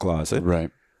into the closet. Right.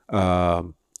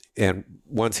 And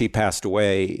once he passed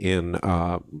away in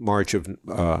March of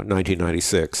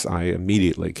 1996, I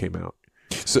immediately came out.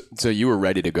 So you were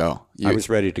ready to go. I was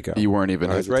ready to go. You weren't even.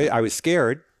 I was ready. I was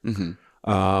scared.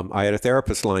 I had a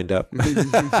therapist lined up, as you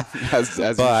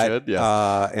should.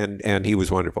 Yes. And he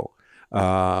was wonderful.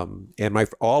 And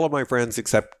all of my friends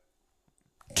except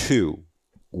 2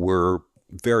 were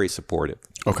very supportive.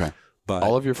 Okay. But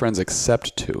all of your friends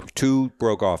except 2. 2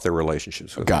 broke off their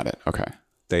relationships with Got me. it. Okay.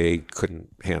 They couldn't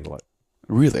handle it.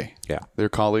 Really? Yeah. They're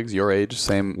colleagues, your age,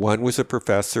 same. One was a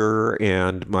professor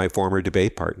and my former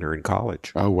debate partner in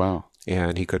college. Oh, wow.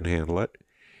 And he couldn't handle it.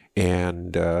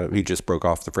 And he just broke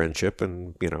off the friendship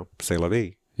and, c'est la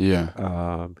vie.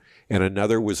 Yeah. And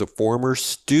another was a former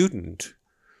student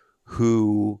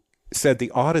who said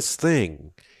the oddest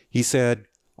thing. He said,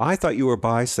 "I thought you were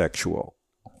bisexual."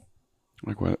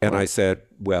 Like what? And I said,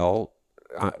 "Well,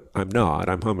 I'm not.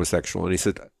 I'm homosexual." And he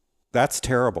said, "That's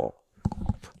terrible.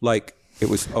 Like, it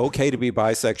was okay to be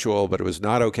bisexual, but it was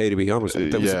not okay to be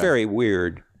homosexual." That was very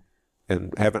weird.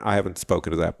 And I haven't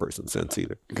spoken to that person since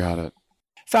either. Got it.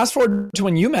 Fast forward to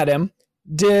when you met him.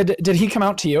 Did he come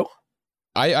out to you?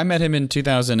 I met him in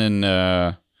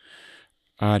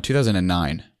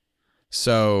 2009.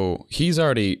 So he's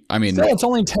already, So it's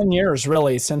only 10 years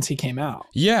really since he came out.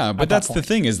 Yeah, but that's the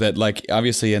thing is that, like,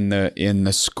 obviously in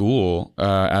the school,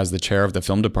 as the chair of the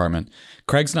film department,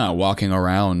 Craig's not walking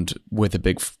around with a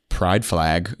big pride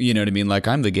flag. You know what I mean? Like,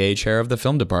 I'm the gay chair of the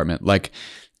film department. Like,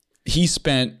 he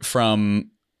spent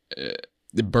from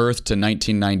the birth to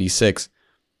 1996,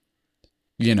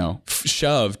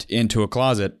 shoved into a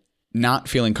closet, not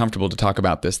feeling comfortable to talk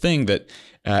about this thing that,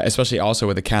 especially also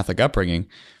with a Catholic upbringing.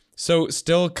 So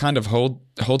still kind of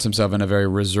holds himself in a very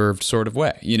reserved sort of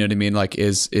way. You know what I mean? Like,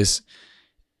 is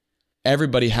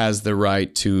everybody has the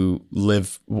right to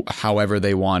live however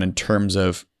they want in terms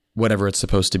of whatever it's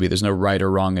supposed to be. There's no right or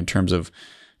wrong in terms of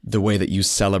the way that you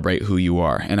celebrate who you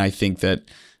are. And I think that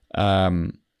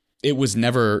it was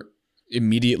never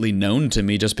immediately known to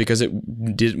me just because it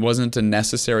wasn't a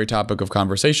necessary topic of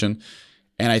conversation.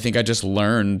 And I think I just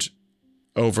learned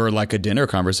over like a dinner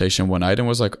conversation one night and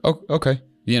was like, oh, okay.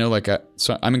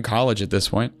 So I'm in college at this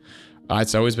point.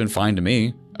 It's always been fine to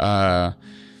me.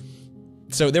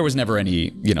 So there was never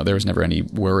any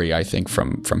worry, I think,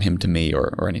 from him to me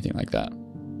or anything like that.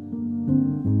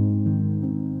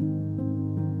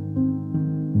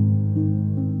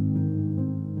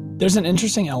 There's an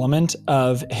interesting element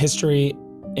of history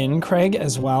in Craig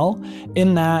as well,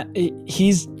 in that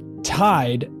he's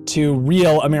tied to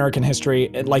real American history.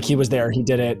 Like, he was there, he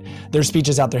did it. There's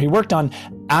speeches out there he worked on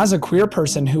as a queer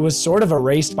person who was sort of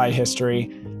erased by history,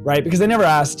 right? Because they never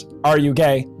asked, "Are you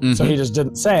gay?" So he just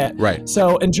didn't say it. Right.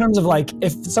 So in terms of, like,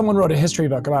 if someone wrote a history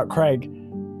book about Craig,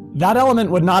 that element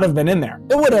would not have been in there.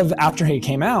 It would have after he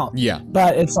came out. Yeah.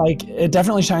 But it's like, it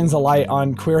definitely shines the light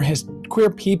on queer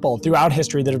people throughout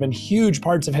history that have been huge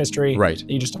parts of history, right, that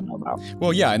you just don't know about.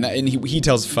 Well, yeah, and he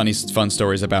tells fun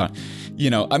stories about,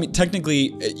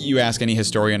 technically, you ask any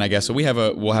historian, I guess. So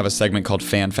we'll have a segment called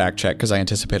Fan Fact Check, because I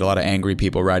anticipate a lot of angry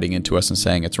people writing into us and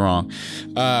saying it's wrong.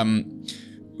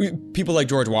 people like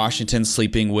George Washington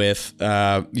sleeping with,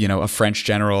 a French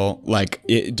general,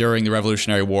 during the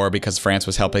Revolutionary War because France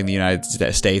was helping the United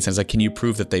States. And it's like, can you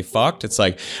prove that they fucked? It's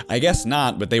like, I guess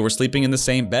not, but they were sleeping in the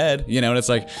same bed, and it's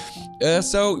like,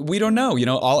 so we don't know,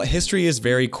 all history is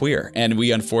very queer. And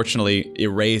we unfortunately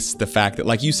erase the fact that,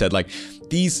 like you said, like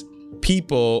these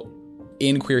people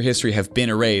in queer history have been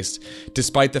erased,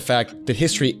 despite the fact that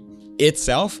history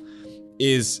itself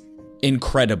is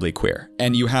incredibly queer.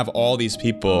 And you have all these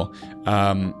people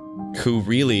who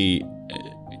really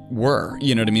were,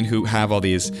 who have all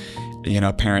these,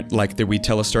 apparent, like we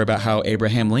tell a story about how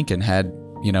Abraham Lincoln had,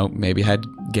 maybe had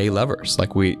gay lovers.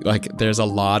 There's a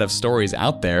lot of stories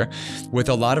out there with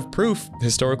a lot of proof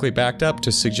historically backed up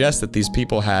to suggest that these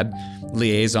people had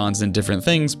liaisons and different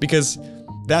things, because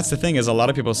that's the thing is a lot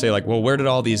of people say like, well, where did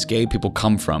all these gay people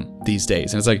come from these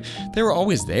days? And it's like, they were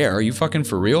always there. Are you fucking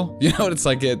for real? It's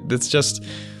like, it's just,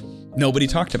 nobody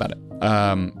talked about it.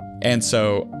 And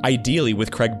so ideally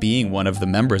with Craig being one of the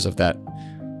members of that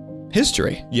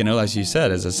history, as you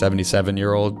said, as a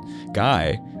 77-year-old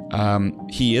guy,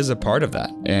 he is a part of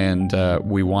that. And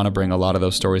we want to bring a lot of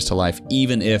those stories to life,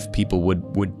 even if people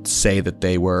would say that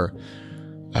they were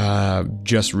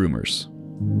just rumors.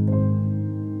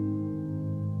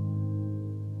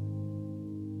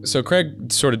 So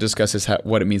Craig sort of discusses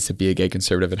what it means to be a gay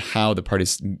conservative and how the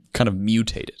party's kind of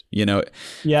mutated,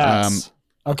 Yes.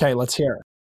 Okay, let's hear it.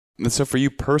 And so for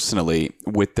you personally,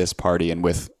 with this party and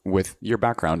with your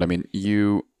background, I mean,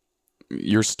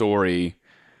 your story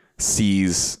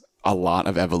sees a lot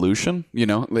of evolution,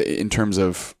 in terms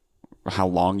of how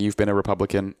long you've been a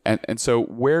Republican. And so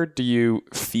where do you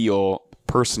feel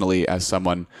personally as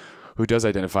someone who does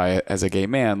identify as a gay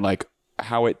man, like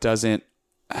how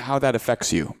that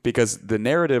affects you? Because the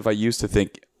narrative I used to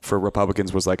think for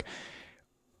Republicans was like,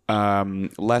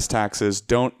 less taxes,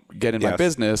 don't get in my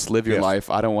business, live your life.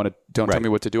 I don't want to, don't tell me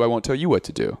what to do. I won't tell you what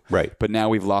to do. Right. But now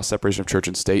we've lost separation of church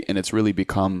and state, and it's really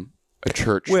become a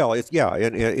church. Well,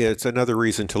 it's another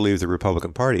reason to leave the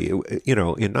Republican Party. In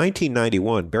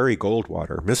 1991, Barry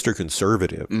Goldwater, Mr.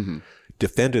 Conservative,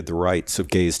 defended the rights of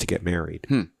gays to get married.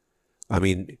 I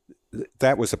mean,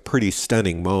 that was a pretty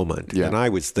stunning moment. Yeah. And I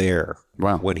was there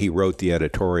when he wrote the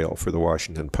editorial for the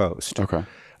Washington Post. Okay.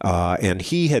 And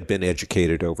he had been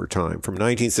educated over time. From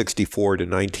 1964 to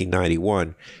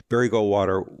 1991, Barry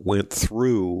Goldwater went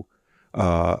through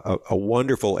a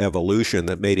wonderful evolution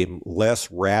that made him less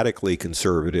radically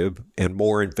conservative and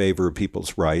more in favor of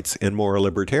people's rights and more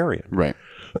libertarian. Right.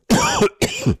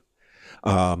 It's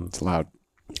loud.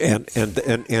 And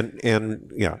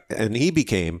he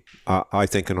became, I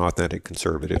think, an authentic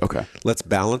conservative. Okay. Let's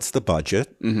balance the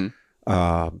budget.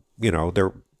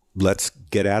 Let's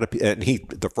get out of, and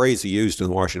the phrase he used in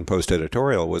the Washington Post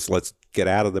editorial was, let's get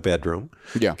out of the bedroom.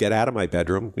 Yeah. Get out of my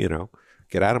bedroom,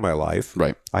 get out of my life.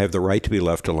 Right. I have the right to be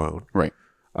left alone. Right.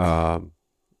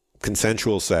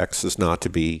 Consensual sex is not to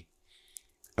be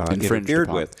interfered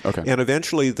upon. with. Okay. And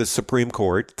eventually the Supreme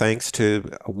Court, thanks to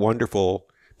wonderful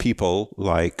people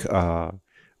like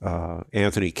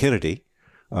Anthony Kennedy,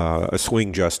 a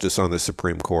swing justice on the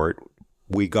Supreme Court,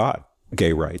 we got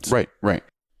gay rights. Right. Right.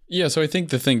 Yeah, so I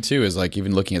think the thing too is like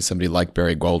even looking at somebody like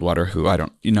Barry Goldwater, who I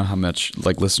don't, how much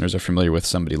like listeners are familiar with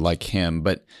somebody like him,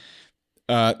 but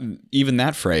even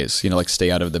that phrase, like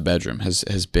stay out of the bedroom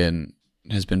has been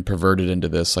perverted into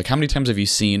this. Like how many times have you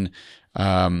seen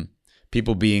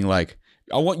people being like,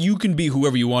 you can be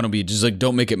whoever you want to be, just like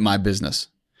don't make it my business,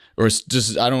 or it's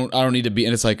just I don't need to be,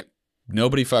 and it's like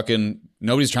nobody's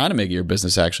trying to make it your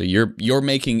business. Actually, you're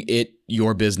making it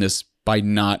your business by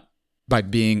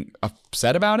being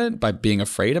upset about it, by being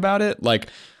afraid about it. Like,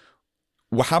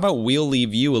 how about we'll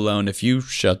leave you alone if you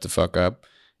shut the fuck up,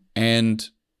 and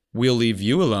we'll leave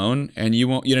you alone and you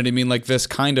won't, you know what I mean? Like this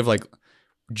kind of like,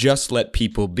 just let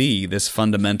people be, this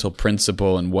fundamental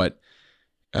principle, and what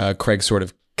Craig sort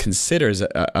of considers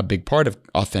a big part of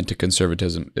authentic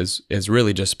conservatism has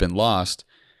really just been lost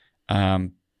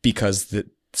because the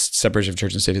separation of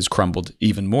church and state has crumbled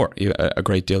even more, a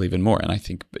great deal even more. And I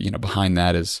think, behind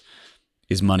that is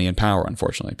money and power,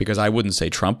 unfortunately, because I wouldn't say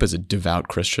Trump is a devout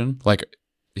Christian. Like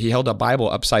he held a Bible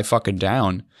upside fucking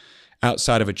down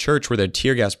outside of a church where there are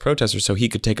tear gas protesters so he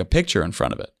could take a picture in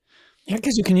front of it. Yeah,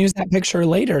 because you can use that picture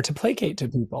later to placate to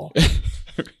people.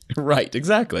 Right,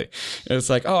 exactly. And it's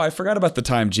like, oh, I forgot about the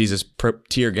time Jesus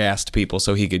tear gassed people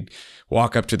so he could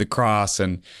walk up to the cross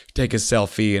and take his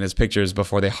selfie and his pictures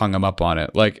before they hung him up on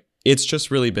it. Like it's just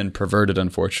really been perverted,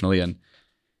 unfortunately. And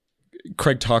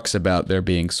Craig talks about there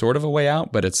being sort of a way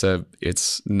out, but it's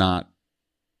not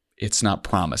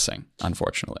promising,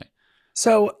 unfortunately.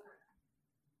 So,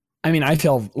 I mean, I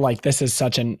feel like this is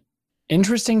such an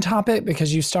interesting topic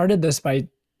because you started this by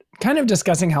kind of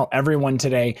discussing how everyone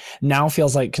today now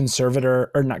feels like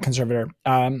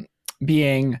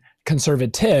being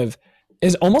conservative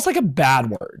is almost like a bad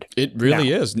word. It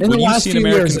really is. In the last few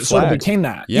years, it sort of became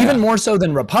that. Yeah. Even more so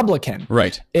than Republican.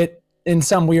 Right. It in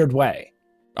some weird way.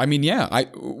 I mean, yeah.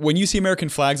 When you see American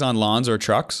flags on lawns or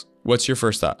trucks, what's your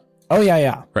first thought? Oh,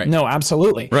 yeah. Right. No,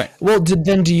 absolutely. Right. Well,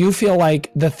 then do you feel like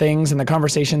the things and the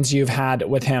conversations you've had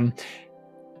with him,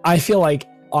 I feel like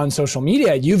on social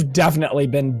media, you've definitely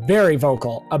been very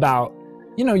vocal about,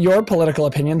 your political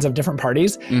opinions of different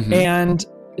parties. Mm-hmm. And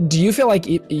do you feel like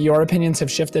your opinions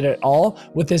have shifted at all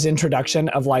with this introduction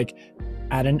of like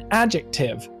add an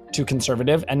adjective to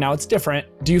conservative and now it's different?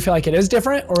 Do you feel like it is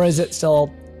different or is it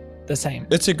still the same?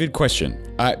 That's a good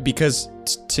question. Because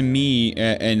to me,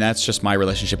 and that's just my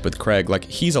relationship with Craig, like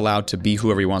he's allowed to be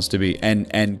whoever he wants to be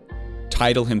and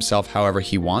title himself however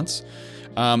he wants.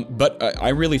 But I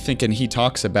really think, and he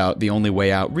talks about the only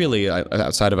way out, really,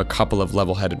 outside of a couple of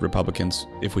level-headed Republicans,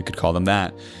 if we could call them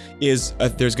that, is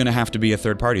there's going to have to be a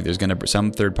third party.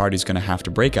 Some third party is going to have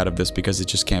to break out of this because it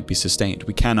just can't be sustained.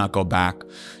 We cannot go back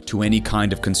to any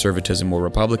kind of conservatism or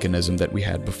republicanism that we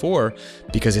had before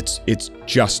because it's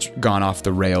just gone off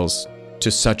the rails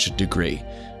to such a degree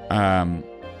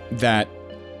that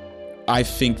I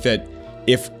think that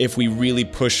if we really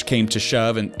came to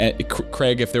shove, and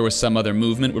Craig, if there was some other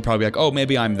movement, would probably be like, oh,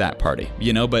 maybe I'm that party,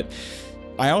 But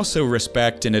I also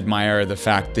respect and admire the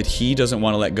fact that he doesn't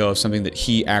want to let go of something that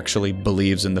he actually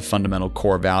believes in the fundamental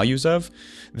core values of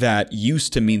that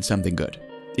used to mean something good.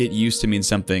 It used to mean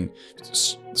something,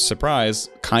 surprise,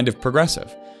 kind of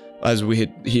progressive. As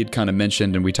he had kind of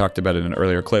mentioned, and we talked about it in an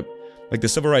earlier clip, like the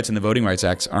Civil Rights and the Voting Rights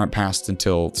Acts aren't passed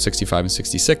until 65 and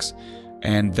 66.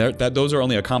 And those are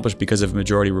only accomplished because of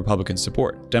majority Republican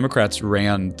support. Democrats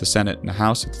ran the Senate and the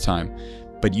House at the time,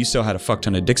 but you still had a fuck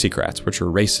ton of Dixiecrats, which were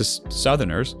racist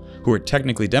Southerners who were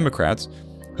technically Democrats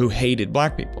who hated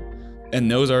black people.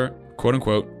 And those are, quote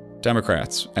unquote,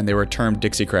 Democrats. And they were termed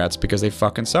Dixiecrats because they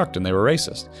fucking sucked and they were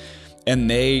racist. And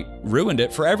they ruined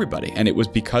it for everybody. And it was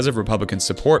because of Republican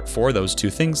support for those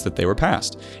two things that they were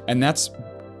passed. And that's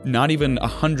not even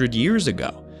 100 years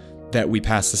ago that we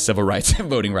passed the Civil Rights and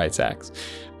Voting Rights Acts.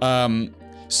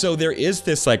 So there is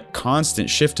this like constant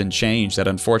shift and change that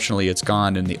unfortunately it's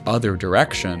gone in the other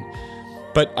direction.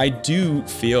 But I do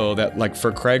feel that like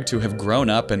for Craig to have grown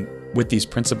up and with these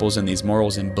principles and these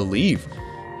morals and believe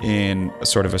in a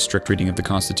sort of a strict reading of the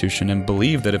Constitution and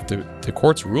believe that if the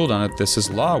courts ruled on it, this is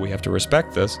law, we have to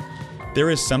respect this. There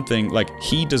is something like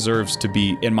he deserves to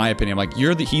be, in my opinion, like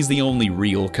he's the only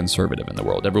real conservative in the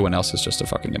world. Everyone else is just a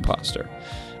fucking imposter.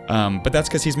 But that's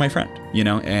because he's my friend,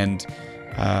 and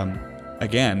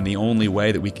again, the only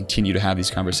way that we continue to have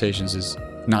these conversations is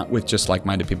not with just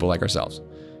like-minded people like ourselves,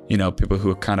 people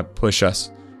who kind of push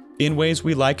us in ways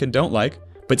we like and don't like,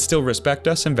 but still respect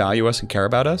us and value us and care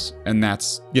about us. And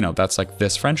that's like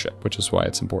this friendship, which is why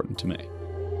it's important to me.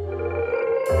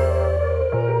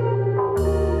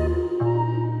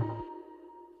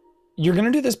 You're going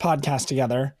to do this podcast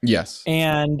together. Yes.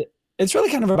 And it's really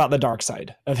kind of about the dark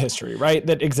side of history, right?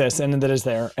 That exists and that is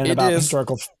there, and about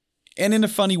historical and in a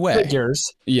funny way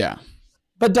figures. Yeah.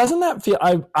 But doesn't that feel?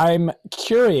 I'm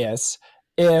curious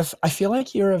if I feel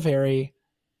like you're a very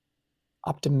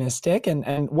optimistic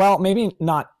and well, maybe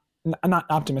not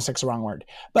optimistic's the wrong word,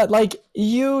 but like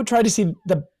you try to see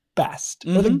the best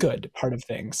or the good part of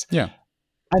things. Yeah.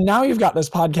 And now you've got this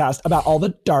podcast about all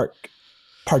the dark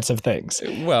parts of things.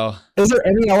 Well, is there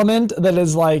any element that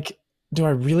is like, do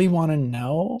I really want to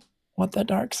know what the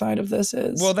dark side of this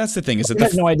is? Well, that's the thing. Is that I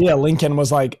had no idea Lincoln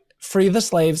was like, free the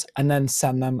slaves and then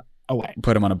send them away.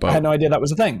 Put them on a boat. I had no idea that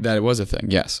was a thing. That it was a thing,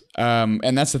 yes.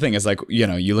 And that's the thing is like,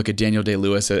 you look at Daniel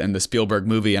Day-Lewis and the Spielberg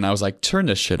movie, and I was like, turn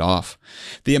this shit off.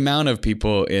 The amount of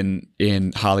people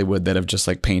in Hollywood that have just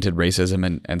like painted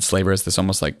racism and slavery as this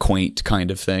almost like quaint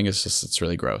kind of thing is just, it's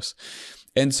really gross.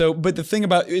 And so, but the thing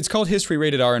about, it's called History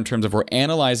Rated R in terms of we're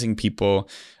analyzing people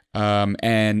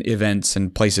and events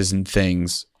and places and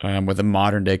things with a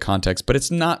modern day context, but it's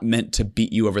not meant to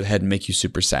beat you over the head and make you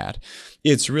super sad.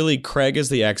 It's really, Craig is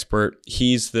the expert.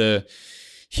 He's the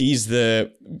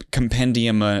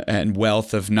compendium and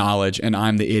wealth of knowledge, and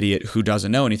I'm the idiot who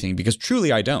doesn't know anything, because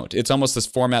truly I don't. It's almost this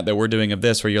format that we're doing of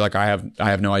this where you're like, I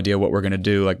have no idea what we're going to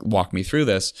do. Like, walk me through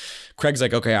this. Craig's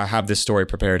like, okay, I have this story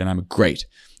prepared and I'm great.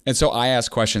 And so I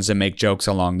ask questions and make jokes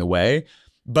along the way.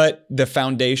 But the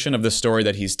foundation of the story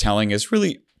that he's telling is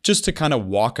really just to kind of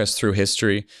walk us through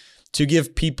history, to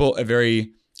give people a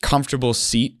very comfortable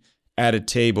seat at a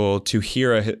table to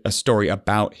hear a story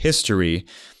about history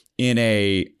in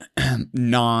a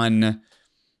non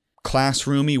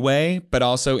classroomy way, but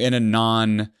also in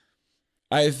a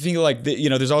I feel like,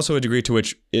 there's also a degree to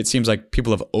which it seems like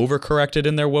people have overcorrected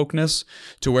in their wokeness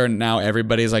to where now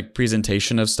everybody's like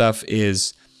presentation of stuff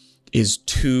is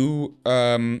too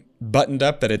buttoned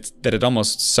up that it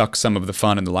almost sucks some of the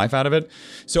fun and the life out of it.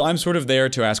 So I'm sort of there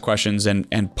to ask questions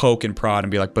and poke and prod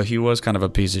and be like, but he was kind of a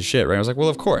piece of shit, right? I was like, well,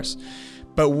 of course.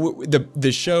 But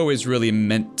the show is really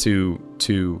meant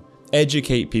to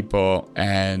educate people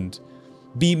and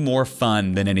be more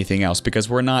fun than anything else, because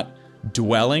we're not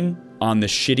dwelling on the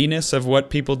shittiness of what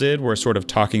people did. We're sort of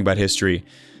talking about history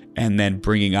and then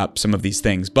bringing up some of these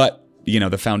things. But,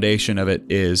 the foundation of it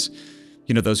is,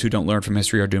 those who don't learn from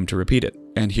history are doomed to repeat it.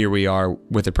 And here we are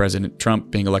with the President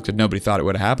Trump being elected. Nobody thought it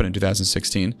would have happened in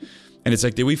 2016. And it's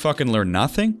like, did we fucking learn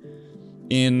nothing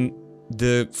in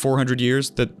the 400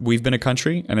 years that we've been a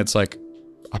country? And it's like,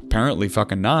 apparently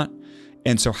fucking not.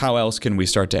 And so how else can we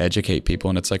start to educate people?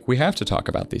 And it's like, we have to talk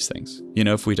about these things.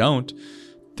 If we don't,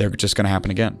 they're just going to happen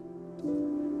again.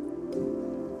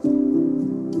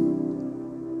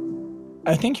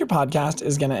 I think your podcast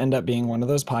is going to end up being one of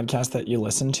those podcasts that you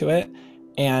listen to it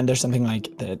and there's something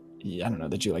like that, I don't know,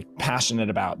 that you like passionate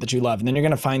about, that you love. And then you're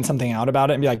going to find something out about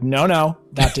it and be like, no,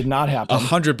 that did not happen.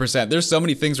 100%. There's so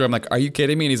many things where I'm like, are you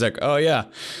kidding me? And he's like, oh yeah.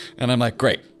 And I'm like,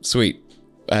 great, sweet.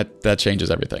 That changes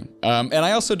everything. And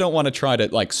I also don't want to try to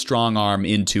like strong arm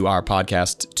into our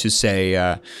podcast to say,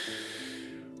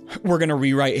 we're going to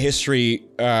rewrite history,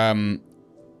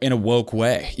 in a woke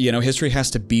way. History has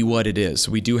to be what it is.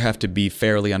 We do have to be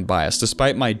fairly unbiased.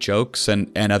 Despite my jokes and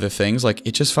other things, like,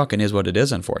 it just fucking is what it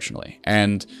is, unfortunately.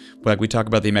 And like, we talk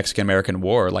about the Mexican-American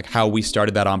War, like how we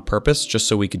started that on purpose just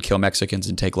so we could kill Mexicans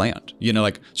and take land.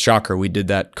 Like, shocker, we did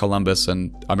that. Columbus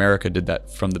and America did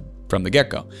that from the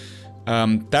get-go.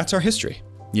 That's our history.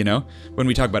 When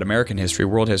we talk about American history,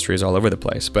 world history is all over the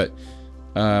place. But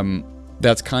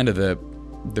that's kind of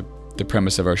the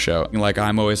premise of our show. Like,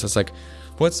 I'm always just like,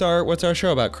 What's our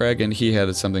show about, Craig? And he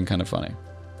had something kind of funny.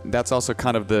 That's also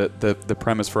kind of the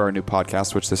premise for our new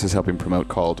podcast, which this is helping promote,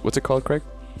 called, what's it called, Craig?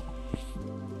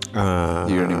 You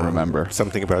don't even remember.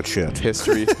 Something about shit.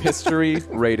 History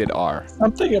rated R.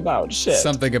 Something about shit.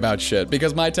 Something about shit.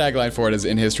 Because my tagline for it is,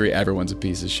 in history, everyone's a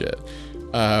piece of shit.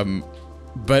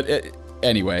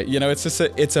 Anyway,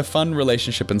 it's a fun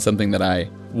relationship and something that I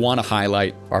want to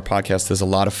highlight. Our podcast is a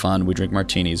lot of fun. We drink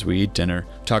martinis, we eat dinner,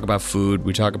 talk about food,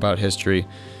 we talk about history,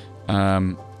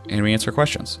 and we answer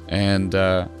questions. And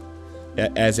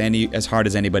as hard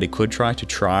as anybody could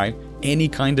try any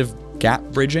kind of gap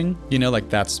bridging, like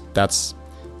that's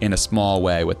in a small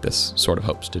way what this sort of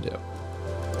hopes to do.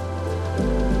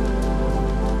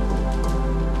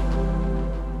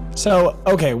 So,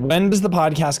 okay, when does the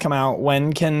podcast come out?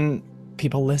 When can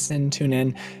people listen, tune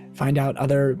in, find out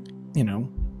other,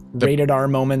 rated R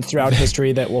moments throughout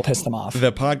history that will piss them off?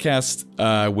 The podcast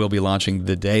will be launching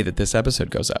the day that this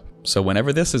episode goes up. So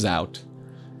whenever this is out,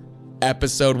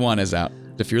 episode 1 is out.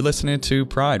 If you're listening to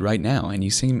Pride right now and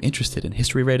you seem interested in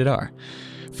history rated R,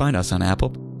 find us on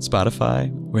Apple,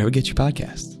 Spotify, wherever you get your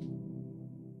podcasts.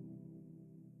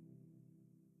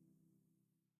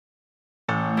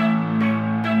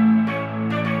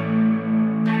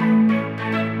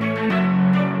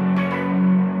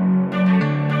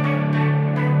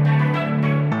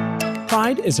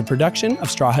 Pride is a production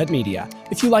of Straw Hut Media.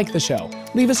 If you like the show,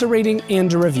 leave us a rating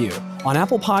and a review on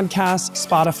Apple Podcasts,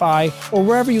 Spotify, or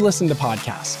wherever you listen to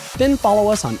podcasts. Then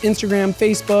follow us on Instagram,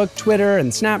 Facebook, Twitter,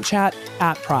 and Snapchat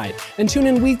 @Pride, and tune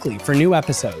in weekly for new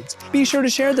episodes. Be sure to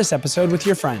share this episode with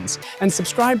your friends and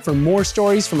subscribe for more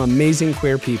stories from amazing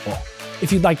queer people.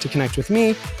 If you'd like to connect with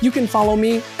me, you can follow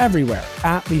me everywhere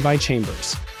 @Levi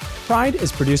Chambers. Pride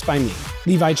is produced by me,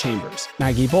 Levi Chambers,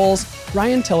 Maggie Bowles,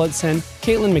 Ryan Tillotson,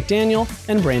 Caitlin McDaniel,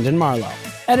 and Brandon Marlowe.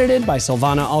 Edited by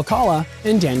Silvana Alcala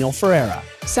and Daniel Ferreira.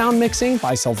 Sound mixing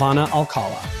by Silvana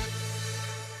Alcala.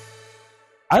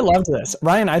 I loved this.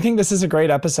 Ryan, I think this is a great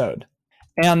episode.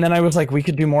 And then I was like, we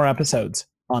could do more episodes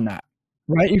on that,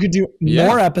 right? You could do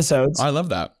more episodes. I love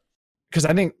that. Because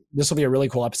I think this will be a really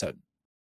cool episode.